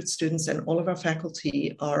graduate students and all of our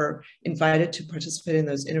faculty are invited to participate in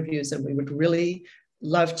those interviews, and we would really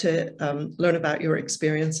love to learn about your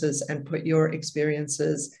experiences and put your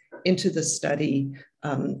experiences into the study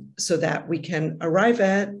so that we can arrive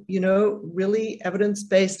at, really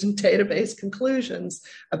evidence-based and data-based conclusions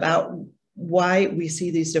about why we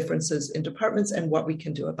see these differences in departments and what we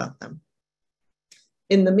can do about them.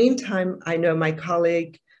 In the meantime, I know my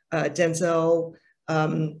colleague, Denzel,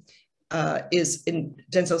 is in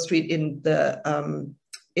Denzel Street in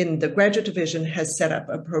the graduate division, has set up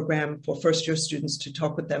a program for first-year students to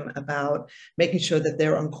talk with them about making sure that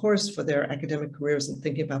they're on course for their academic careers and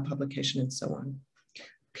thinking about publication and so on.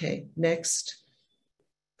 Okay, next.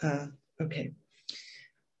 Okay.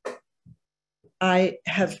 I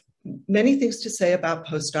have many things to say about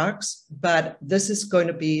postdocs, but this is going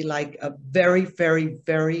to be like a very, very,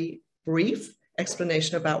 very brief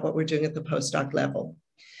explanation about what we're doing at the postdoc level.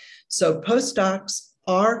 So postdocs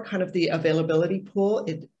are kind of the availability pool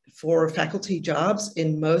for faculty jobs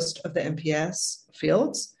in most of the MPS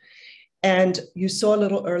fields. And you saw a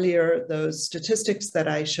little earlier those statistics that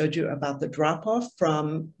I showed you about the drop-off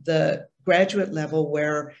from the graduate level,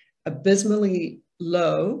 where abysmally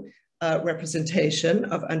low representation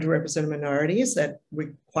of underrepresented minorities that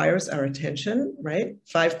requires our attention, right?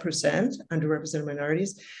 5% underrepresented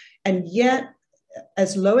minorities. And yet,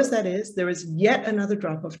 as low as that is, there is yet another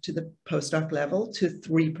drop-off to the postdoc level to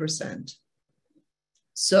 3%.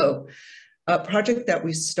 So a project that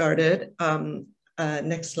we started,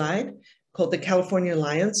 next slide, called the California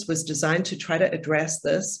Alliance, was designed to try to address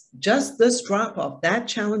this, just this drop-off, that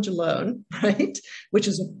challenge alone, right? Which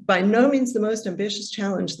is by no means the most ambitious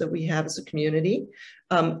challenge that we have as a community,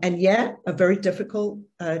 and yet a very difficult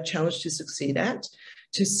challenge to succeed at,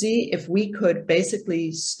 to see if we could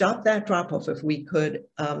basically stop that drop-off, if we could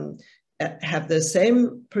have the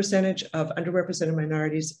same percentage of underrepresented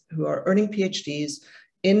minorities who are earning PhDs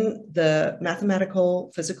in the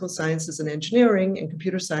mathematical, physical sciences and engineering and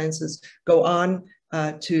computer sciences go on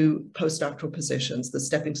to postdoctoral positions, the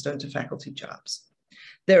stepping stone to faculty jobs.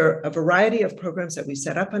 There are a variety of programs that we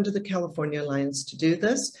set up under the California Alliance to do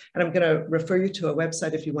this, and I'm going to refer you to a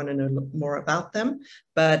website if you want to know more about them,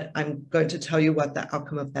 but I'm going to tell you what the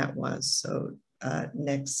outcome of that was. So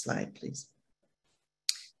next slide, please.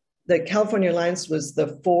 The California Alliance was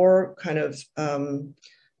the 4 kind of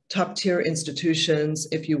top tier institutions,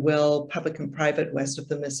 if you will, public and private west of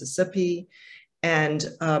the Mississippi. And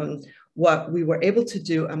what we were able to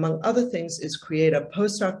do, among other things, is create a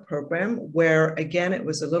postdoc program where, again, it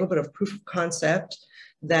was a little bit of proof of concept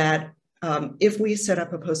that if we set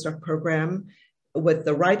up a postdoc program with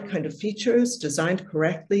the right kind of features, designed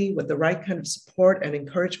correctly, with the right kind of support and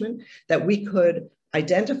encouragement, that we could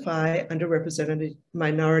identify underrepresented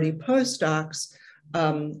minority postdocs,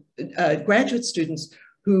 graduate students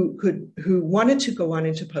who wanted to go on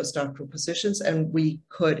into postdoctoral positions, and we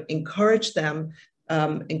could encourage them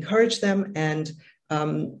and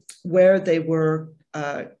where they were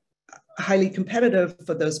highly competitive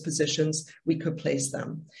for those positions, we could place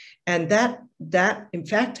them. And that in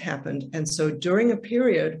fact happened. And so during a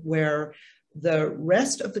period where the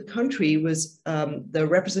rest of the country was, the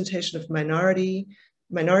representation of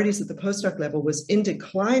minorities at the postdoc level was in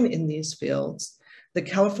decline in these fields, the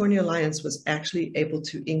California Alliance was actually able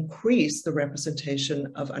to increase the representation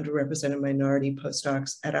of underrepresented minority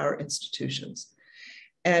postdocs at our institutions.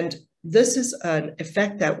 And this is an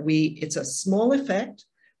effect that it's a small effect,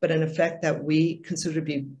 but an effect that we consider to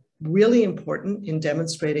be really important in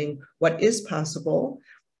demonstrating what is possible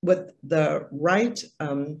with the right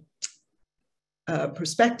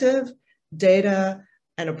perspective, data,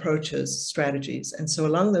 and approaches, strategies. And so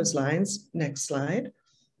along those lines, next slide,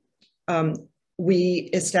 we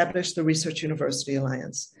established the Research University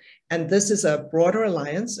Alliance. And this is a broader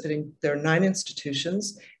alliance. I think there are 9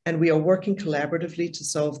 institutions, and we are working collaboratively to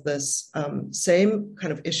solve this same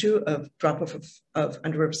kind of issue of drop-off of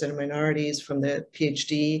underrepresented minorities from the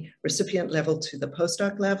PhD recipient level to the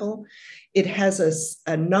postdoc level. It has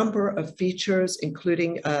a number of features,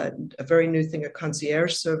 including a very new thing, a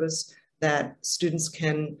concierge service that students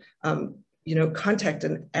can contact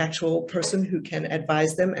an actual person who can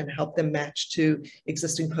advise them and help them match to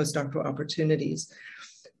existing postdoctoral opportunities.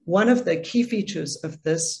 One of the key features of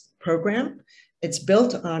this program, it's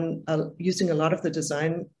built on using a lot of the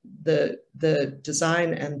design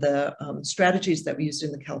and the strategies that we used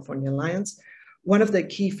in the California Alliance. One of the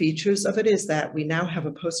key features of it is that we now have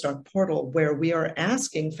a postdoc portal where we are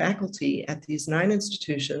asking faculty at these 9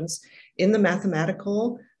 institutions in the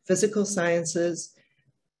mathematical, physical sciences,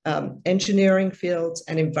 engineering fields,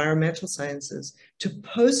 and environmental sciences to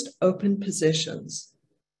post open positions.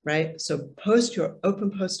 Right? So post your open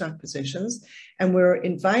postdoc positions, and we're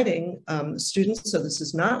inviting students, so this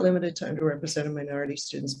is not limited to underrepresented minority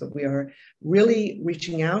students, but we are really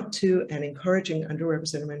reaching out to and encouraging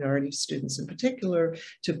underrepresented minority students in particular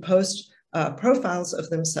to post profiles of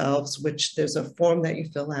themselves, which there's a form that you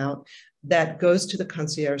fill out that goes to the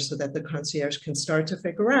concierge so that the concierge can start to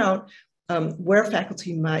figure out where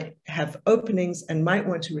faculty might have openings and might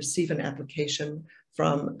want to receive an application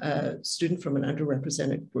from a student from an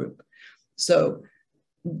underrepresented group. So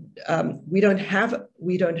we don't have a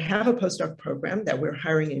postdoc program that we're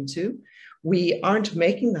hiring into. We aren't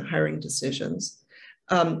making the hiring decisions,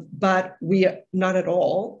 but we are not at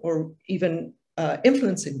all or even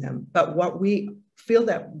influencing them. But what we feel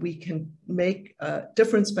that we can make a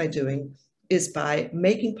difference by doing is by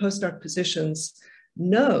making postdoc positions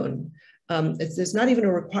known. There's not even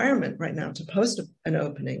a requirement right now to post an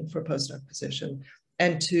opening for a postdoc position,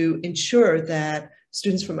 and to ensure that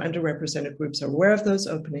students from underrepresented groups are aware of those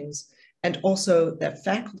openings, and also that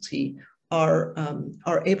faculty are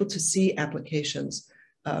able to see applications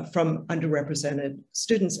from underrepresented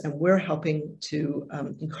students, and we're helping to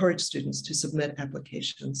encourage students to submit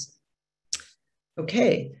applications.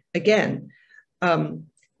 Okay, again,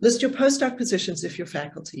 list your postdoc positions if you're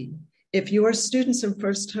faculty. If you are students and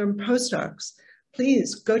first-term postdocs,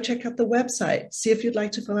 please go check out the website. See if you'd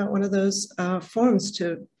like to fill out one of those forms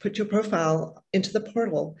to put your profile into the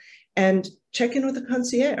portal, and check in with the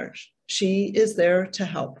concierge. She is there to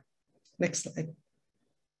help. Next slide.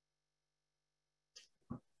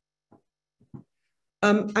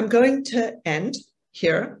 I'm going to end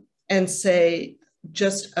here and say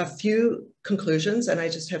just a few conclusions, and I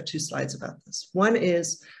just have 2 slides about this. One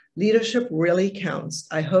is leadership really counts.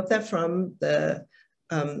 I hope that from the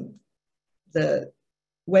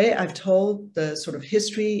way I've told the sort of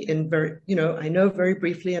history in I know very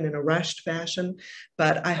briefly and in a rushed fashion,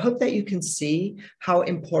 but I hope that you can see how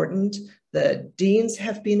important the deans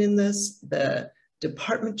have been in this, the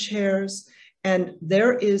department chairs, And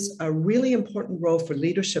there is a really important role for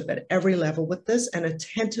leadership at every level with this and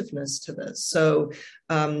attentiveness to this. So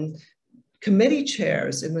committee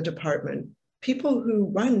chairs in the department, people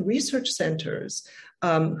who run research centers,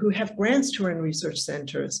 who have grants to run research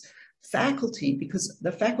centers, faculty, because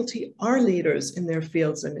the faculty are leaders in their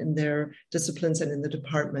fields and in their disciplines and in the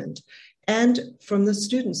department, and from the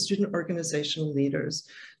student organizational leaders,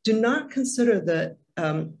 do not consider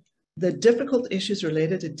the difficult issues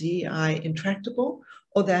related to DEI intractable,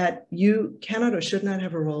 or that you cannot or should not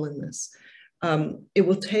have a role in this. It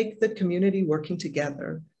will take the community working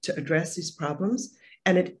together to address these problems,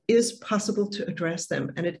 and it is possible to address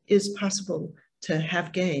them, and it is possible to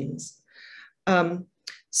have gains.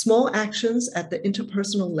 Small actions at the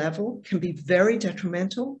interpersonal level can be very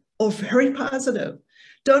detrimental or very positive.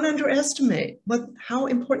 Don't underestimate how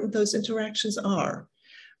important those interactions are.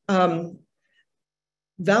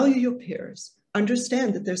 Value your peers.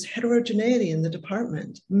 Understand that there's heterogeneity in the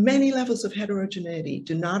department, many levels of heterogeneity.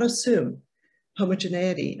 Do not assume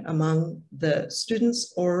homogeneity among the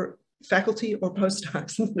students or faculty or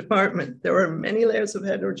postdocs in the department. There are many layers of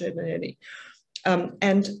heterogeneity.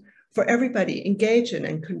 And for everybody, engage in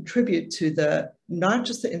and contribute to not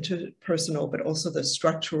just the interpersonal, but also the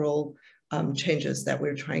structural changes that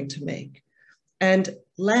we're trying to make. And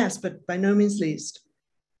last, but by no means least,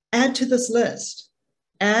 add to this list.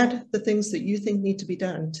 Add the things that you think need to be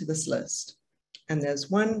done to this list. And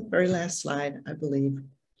there's one very last slide, I believe,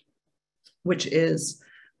 which is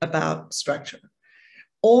about structure.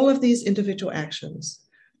 All of these individual actions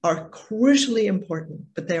are crucially important,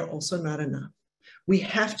 but they're also not enough. We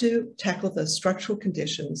have to tackle the structural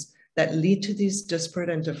conditions that lead to these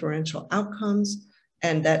disparate and differential outcomes,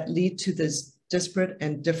 and that lead to this disparate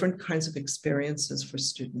and different kinds of experiences for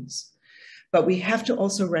students. But we have to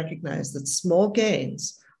also recognize that small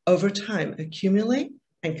gains over time accumulate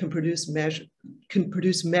and can produce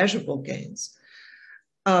measurable gains.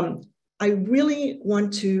 I really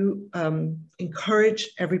want to encourage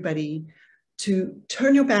everybody to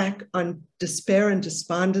turn your back on despair and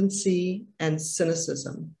despondency and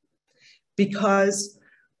cynicism, because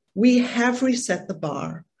we have reset the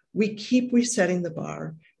bar. We keep resetting the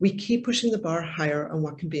bar. We keep pushing the bar higher on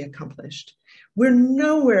what can be accomplished. We're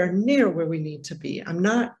nowhere near where we need to be. I'm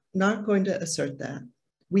not going to assert that.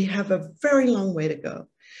 We have a very long way to go.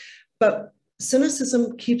 But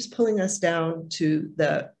cynicism keeps pulling us down to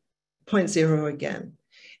the point zero again.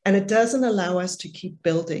 And it doesn't allow us to keep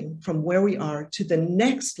building from where we are to the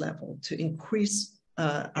next level to increase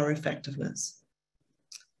our effectiveness.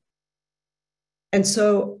 And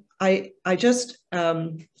so I just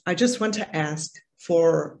want to ask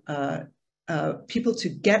for people to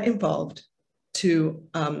get involved, to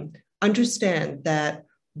understand that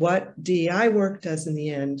what DEI work does in the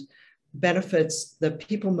end benefits the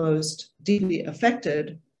people most deeply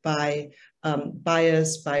affected by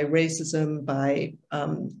bias, by racism, by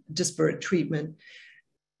disparate treatment.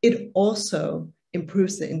 It also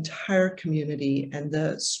improves the entire community and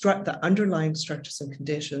the underlying structures and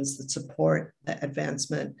conditions that support the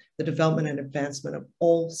advancement, the development and advancement of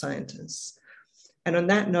all scientists. And on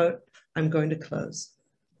that note, I'm going to close.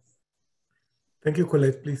 Thank you,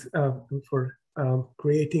 Colette, please, for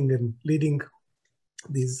creating and leading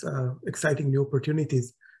these exciting new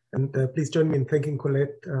opportunities. And please join me in thanking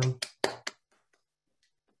Colette.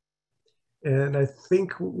 And I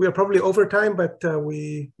think we are probably over time, but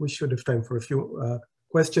we should have time for a few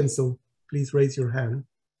questions. So please raise your hand.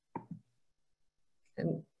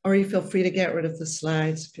 Or you feel free to get rid of the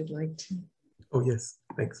slides if you'd like to. Oh, yes,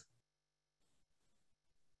 thanks.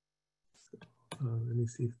 Let me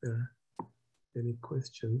see if there are any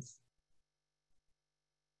questions.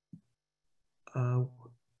 I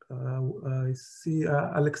see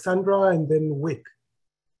Alexandra and then Wick.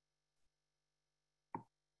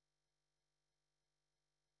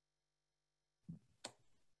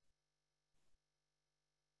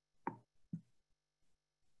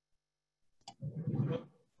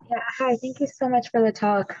 Yeah, hi, thank you so much for the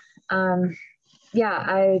talk.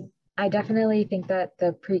 Yeah, I definitely think that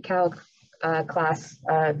the pre-calc class,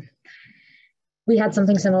 we had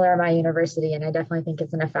something similar at my university, and I definitely think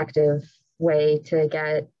it's an effective way to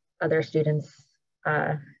get other students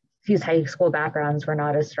whose high school backgrounds were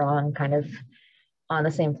not as strong kind of on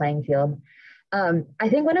the same playing field. I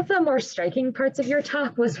think one of the more striking parts of your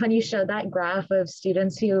talk was when you showed that graph of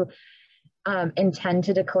students who intend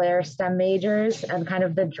to declare STEM majors and kind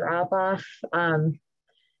of the drop off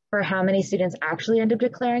for how many students actually end up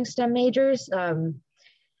declaring STEM majors.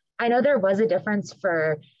 I know there was a difference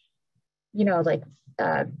for, you know, like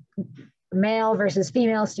male versus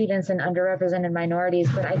female students and underrepresented minorities.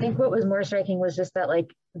 But I think what was more striking was just that like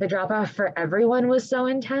the drop off for everyone was so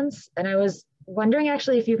intense. And I was wondering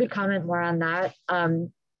actually if you could comment more on that.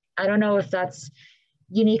 I don't know if that's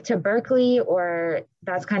unique to Berkeley or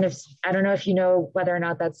that's kind of, I don't know if you know whether or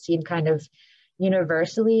not that's seen kind of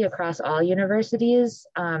universally across all universities,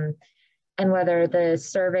 and whether the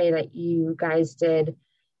survey that you guys did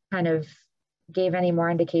kind of gave any more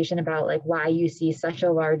indication about like why you see such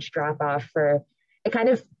a large drop off for it. Kind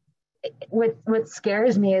of what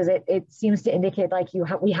scares me is it seems to indicate like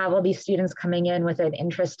we have all these students coming in with an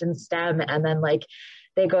interest in STEM, and then like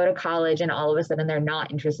they go to college and all of a sudden they're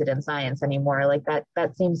not interested in science anymore. Like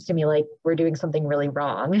that seems to me like we're doing something really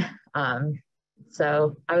wrong.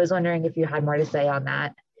 So I was wondering if you had more to say on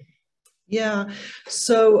that. Yeah,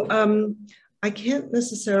 so I can't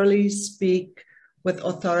necessarily speak with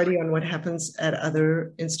authority on what happens at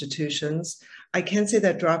other institutions. I can say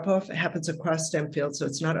that drop-off happens across STEM fields, so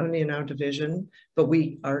it's not only in our division, but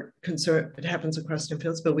we are concerned, it happens across STEM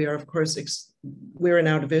fields, but we are, of course, we're in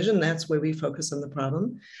our division, that's where we focus on the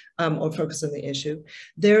problem, or focus on the issue.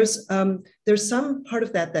 There's some part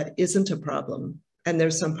of that isn't a problem, and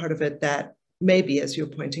there's some part of it that maybe, as you're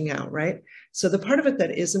pointing out, right? So the part of it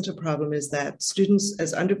that isn't a problem is that students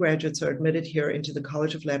as undergraduates are admitted here into the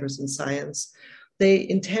College of Letters and Science. They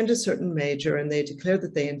intend a certain major and they declare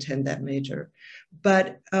that they intend that major.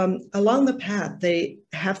 But along the path, they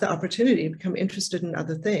have the opportunity to become interested in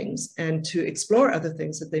other things and to explore other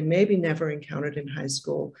things that they maybe never encountered in high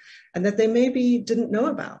school and that they maybe didn't know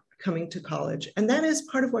about coming to college. And that is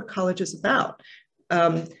part of what college is about.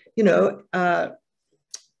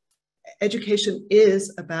 Education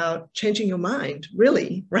is about changing your mind,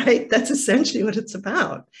 really, right? That's essentially what it's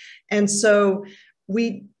about. And so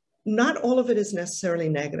not all of it is necessarily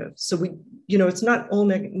negative. So it's not all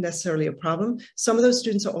necessarily a problem. Some of those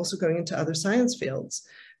students are also going into other science fields.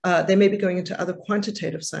 They may be going into other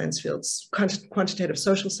quantitative science fields, quantitative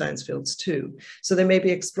social science fields too. So they may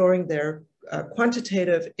be exploring their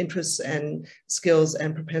quantitative interests and skills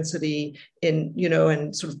and propensity in,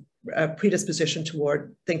 and sort of predisposition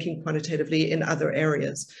toward thinking quantitatively in other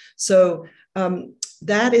areas. So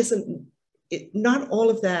that isn't, not all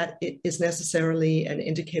of that is necessarily an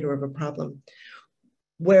indicator of a problem.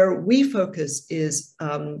 Where we focus is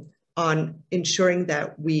on ensuring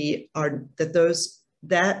that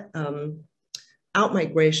that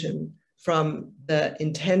outmigration from the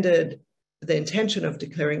intention of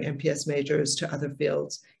declaring MPS majors to other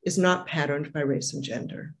fields is not patterned by race and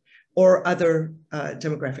gender or other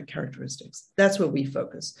demographic characteristics. That's where we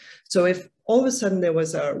focus. So if all of a sudden there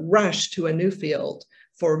was a rush to a new field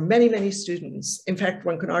for many, many students, in fact,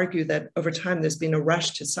 one can argue that over time there's been a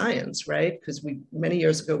rush to science, right? Because many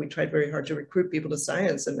years ago, we tried very hard to recruit people to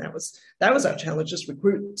science, and that was our challenge, just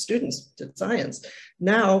recruit students to science.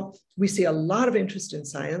 Now we see a lot of interest in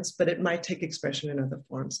science, but it might take expression in other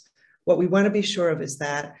forms. What we want to be sure of is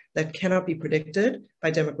that cannot be predicted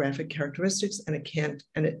by demographic characteristics, and it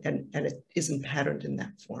isn't patterned in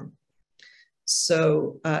that form.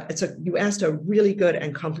 So you asked a really good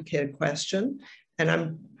and complicated question,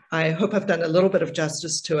 and I hope I've done a little bit of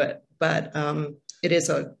justice to it, but it is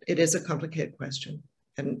a complicated question,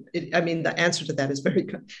 and the answer to that is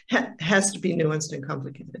has to be nuanced and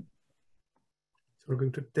complicated. So we're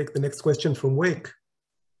going to take the next question from Wake.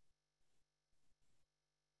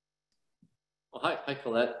 Well, hi,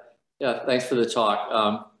 Colette. Yeah, thanks for the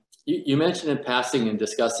talk. You mentioned in passing in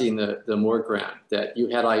discussing the Moore grant that you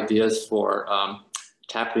had ideas for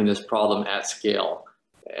tackling this problem at scale.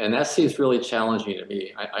 And that seems really challenging to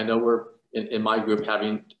me. I know we're in my group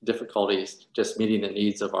having difficulties just meeting the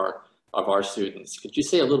needs of our students. Could you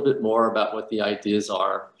say a little bit more about what the ideas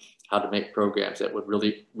are, how to make programs that would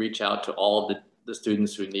really reach out to all of the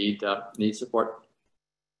students who need support?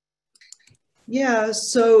 Yeah,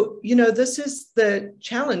 so, this is the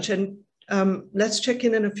challenge, and let's check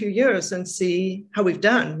in a few years and see how we've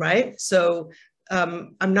done, right? So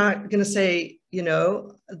I'm not going to say,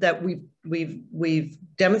 that we've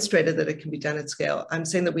demonstrated that it can be done at scale. I'm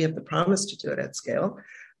saying that we have the promise to do it at scale.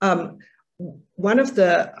 One of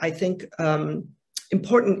the, I think,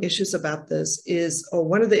 important issues about this is, or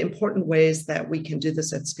one of the important ways that we can do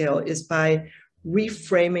this at scale is by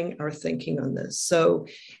reframing our thinking on this. So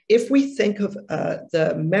if we think of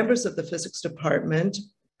the members of the physics department,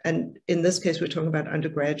 and in this case, we're talking about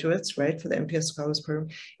undergraduates, right, for the MPS Scholars Program.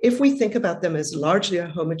 If we think about them as largely a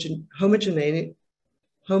homogeneous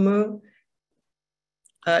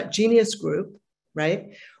group,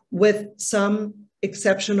 right, with some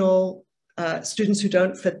exceptional students who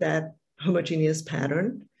don't fit that homogeneous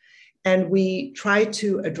pattern, and we try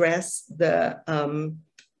to address the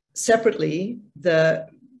separately, the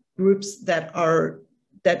groups that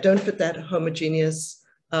don't fit that homogeneous,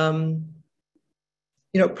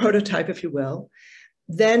 prototype, if you will,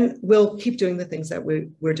 then we'll keep doing the things that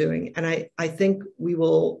we're doing. And I think we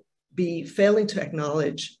will be failing to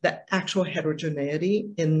acknowledge the actual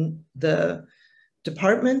heterogeneity in the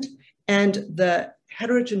department and the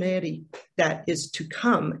heterogeneity that is to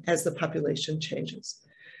come as the population changes.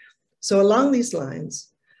 So along these lines,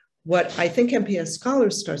 what I think MPS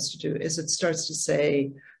Scholars starts to do is it starts to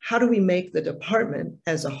say, how do we make the department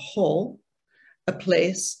as a whole a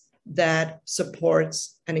place that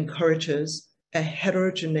supports and encourages a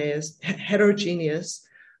heterogeneous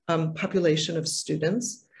population of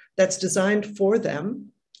students that's designed for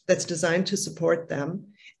them, that's designed to support them,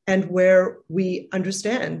 and where we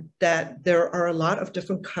understand that there are a lot of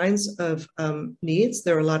different kinds of needs,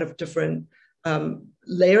 there are a lot of different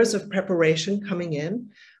layers of preparation coming in,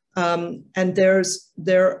 and and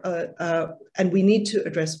we need to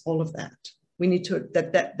address all of that. We need to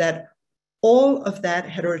that all of that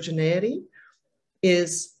heterogeneity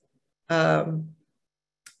is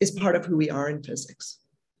part of who we are in physics,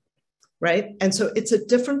 right? And so it's a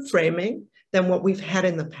different framing than what we've had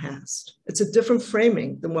in the past. It's a different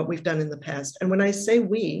framing than what we've done in the past. And when I say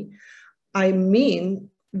we, I mean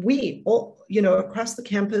we, all, across the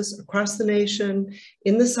campus, across the nation,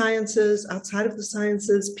 in the sciences, outside of the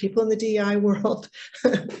sciences, people in the DEI world.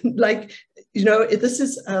 This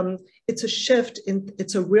is, it's a shift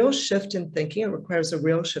it's a real shift in thinking. It requires a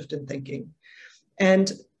real shift in thinking.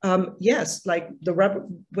 And yes, like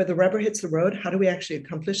where the rubber hits the road, how do we actually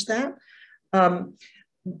accomplish that?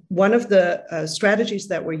 One of the strategies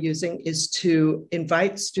that we're using is to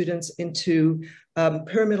invite students into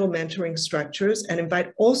pyramidal mentoring structures and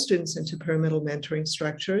invite all students into pyramidal mentoring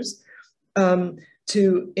structures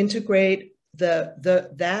to integrate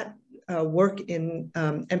that work in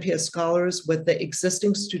MPS Scholars with the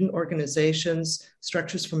existing student organizations,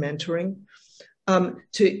 structures for mentoring,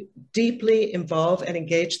 to deeply involve and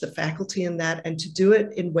engage the faculty in that, and to do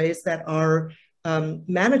it in ways that are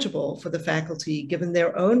manageable for the faculty, given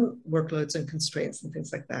their own workloads and constraints and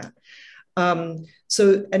things like that. And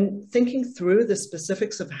thinking through the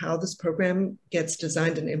specifics of how this program gets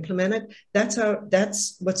designed and implemented, that's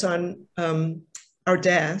what's on our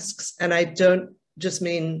desks. And I don't just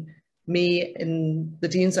mean me and the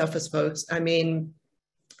dean's office folks. I mean,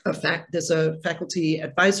 there's a faculty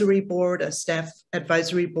advisory board, a staff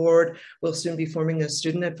advisory board. We'll soon be forming a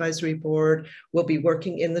student advisory board. We'll be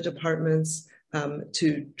working in the departments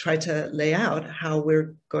to try to lay out how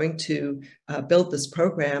we're going to build this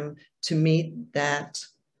program to meet that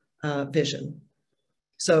vision.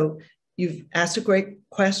 So you've asked a great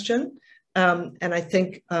question. And I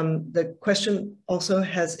think the question also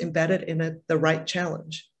has embedded in it the right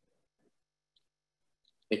challenge.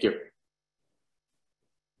 Thank you.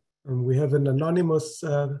 We have an anonymous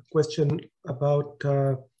question about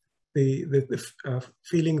the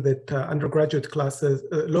feeling that undergraduate classes,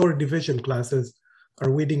 lower division classes, are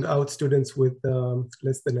weeding out students with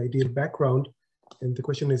less than ideal background. And the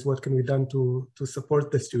question is, what can be done to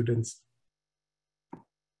support the students?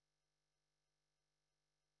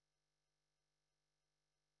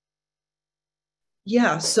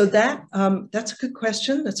 Yeah, so that's a good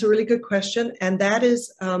question. That's a really good question. And that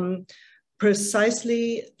is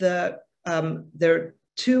precisely there are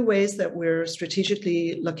two ways that we're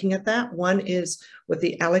strategically looking at that. One is with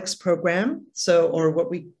the ALEX program, or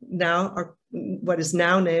what is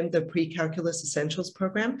now named the Pre-Calculus Essentials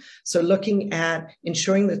program. So looking at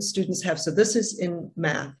ensuring that students have, so this is in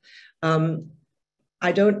math.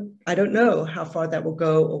 I don't know how far that will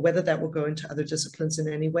go or whether that will go into other disciplines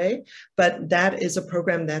in any way, but that is a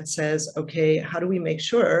program that says, okay, how do we make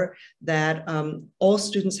sure that all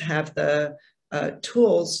students have the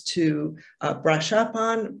tools to brush up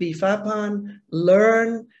on, beef up on,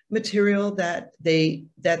 learn material that they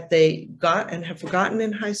got and have forgotten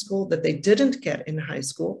in high school, that they didn't get in high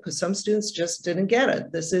school, because some students just didn't get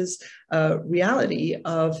it. This is a reality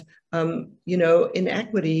of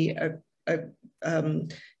inequity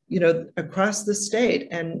across the state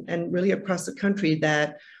and really across the country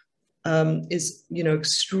that is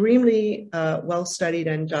extremely well studied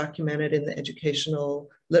and documented in the educational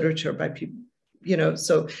literature by people.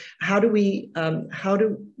 So how do we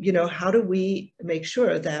make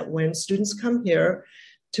sure that when students come here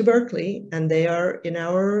to Berkeley and they are in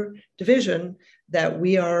our division, that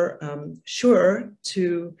we are sure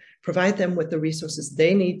to provide them with the resources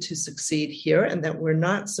they need to succeed here, and that we're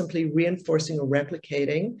not simply reinforcing or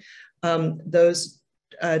replicating those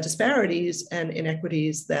disparities and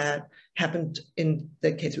inequities that happened in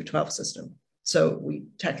the K-12 system. So we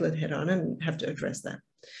tackle it head on and have to address that.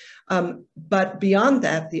 But beyond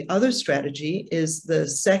that, the other strategy is the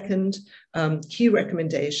second key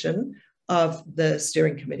recommendation of the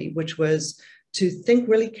steering committee, which was to think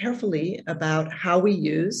really carefully about how we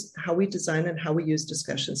design and how we use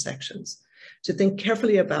discussion sections. To think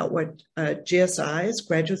carefully about what GSIs,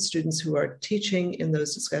 graduate students who are teaching in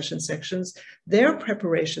those discussion sections, their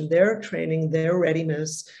preparation, their training, their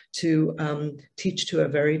readiness to teach to a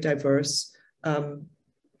very diverse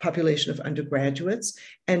population of undergraduates,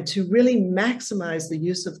 and to really maximize the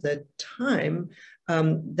use of the time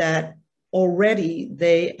that already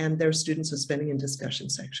they and their students are spending in discussion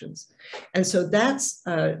sections. And so that's,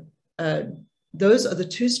 those are the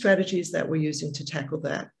two strategies that we're using to tackle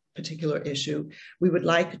that particular issue. We would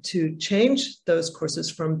like to change those courses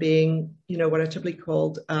from being, what are typically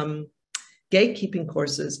called gatekeeping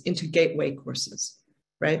courses into gateway courses,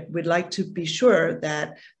 right? We'd like to be sure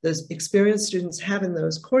that those experienced students have in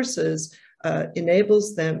those courses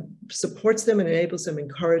enables them, supports them, and enables them,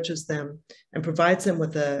 encourages them, and provides them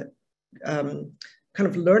with a kind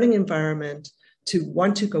of learning environment to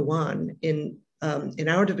want to go on in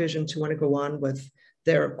our division, to want to go on with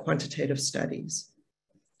their quantitative studies.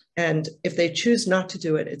 And if they choose not to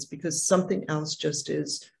do it, it's because something else just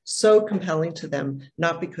is so compelling to them,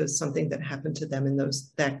 not because something that happened to them in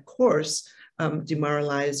that course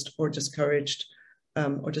demoralized or discouraged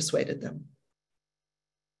or dissuaded them.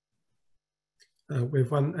 We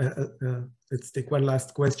have let's take one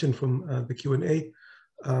last question from the Q&A.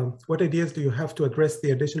 What ideas do you have to address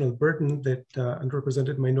the additional burden that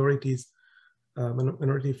underrepresented minority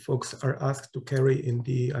folks are asked to carry in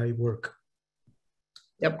DEI work?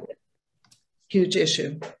 Yep, huge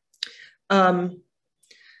issue.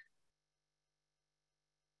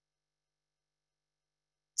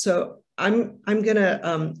 So I'm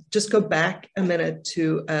gonna just go back a minute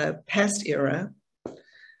to a past era.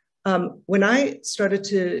 When I started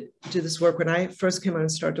to do this work, when I first came on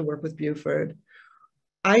and started to work with Buford,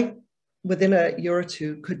 I, within a year or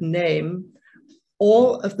two, could name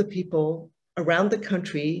all of the people around the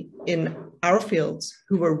country in our fields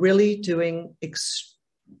who were really doing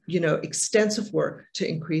extensive work to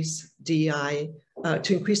increase DEI,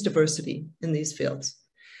 to increase diversity in these fields.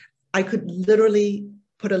 I could literally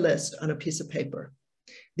put a list on a piece of paper.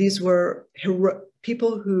 These were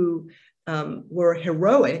people who were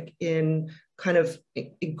heroic in kind of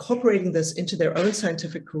incorporating this into their own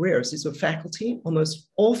scientific careers. These were faculty, almost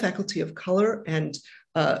all faculty of color, and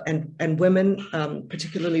women,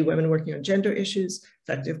 particularly women working on gender issues,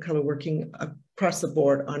 faculty of color working across the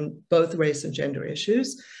board on both race and gender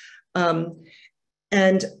issues. That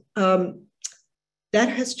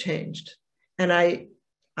has changed. And I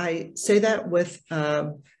say that with,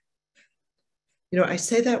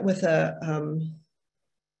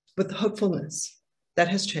 with hopefulness. That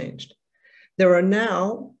has changed. There are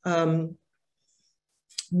now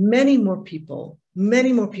many more people,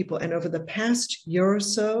 and over the past year or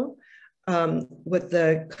so, with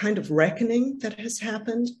the kind of reckoning that has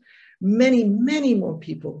happened, many more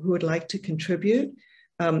people who would like to contribute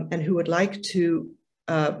and who would like to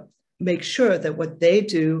make sure that what they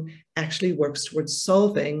do actually works towards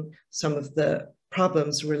solving some of the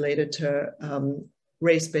problems related to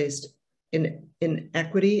race-based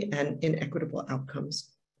inequity and inequitable outcomes.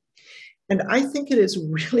 And I think it is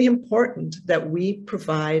really important that we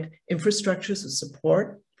provide infrastructures of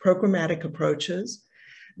support, programmatic approaches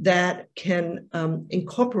that can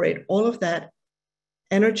incorporate all of that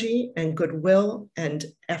energy and goodwill and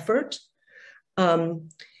effort,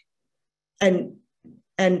 and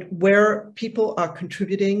where people are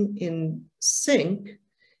contributing in sync,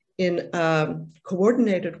 in a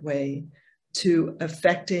coordinated way to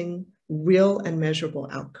affecting real and measurable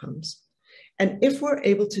outcomes. And if we're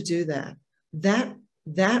able to do that,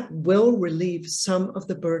 that will relieve some of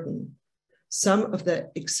the burden, some of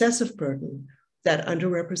the excessive burden that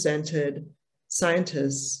underrepresented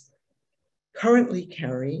scientists currently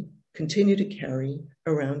continue to carry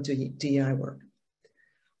around DEI work.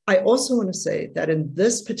 I also want to say that in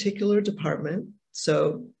this particular department,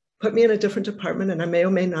 so put me in a different department and I may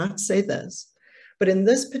or may not say this, but in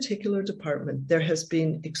this particular department, there has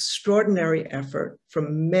been extraordinary effort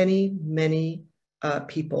from many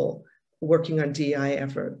people working on DEI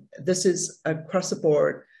effort. This is across the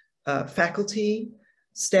board, faculty,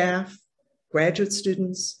 staff, graduate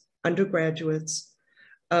students, undergraduates.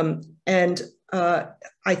 And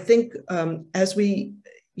I think as we,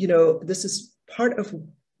 this is part of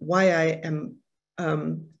why I am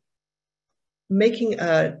making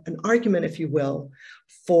an argument, if you will,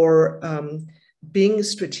 for being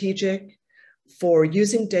strategic, for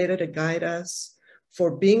using data to guide us,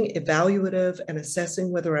 for being evaluative and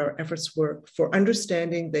assessing whether our efforts work, for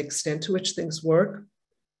understanding the extent to which things work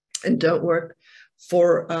and don't work,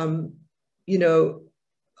 for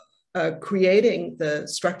creating the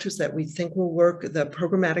structures that we think will work, the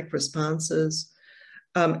programmatic responses,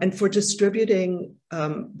 and for distributing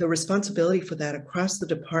the responsibility for that across the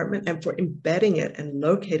department and for embedding it and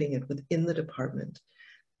locating it within the department.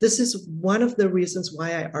 This is one of the reasons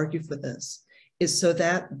why I argue for this, is so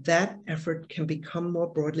that that effort can become more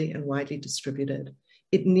broadly and widely distributed.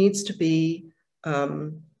 It needs to be,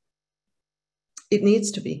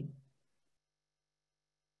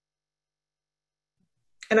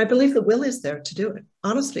 And I believe the will is there to do it.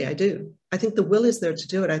 Honestly, I do. I think the will is there to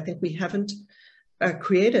do it. I think we haven't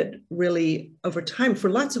created really over time, for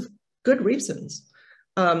lots of good reasons,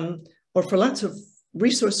 or for lots of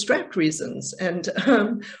resource-strapped reasons, and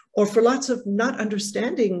or for lots of not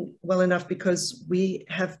understanding well enough, because we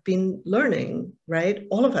have been learning, right?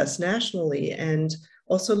 All of us nationally and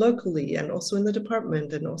also locally and also in the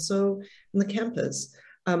department and also in the campus,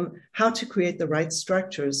 how to create the right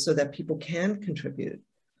structures so that people can contribute.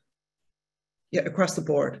 Yeah, across the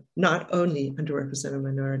board, not only underrepresented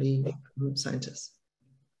minority scientists.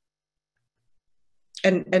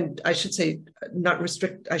 And I should say,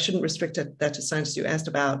 I shouldn't restrict that to scientists. You asked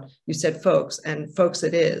about, you said folks, and folks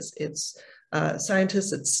it is. It's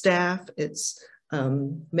scientists, it's staff, it's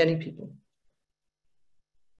many people.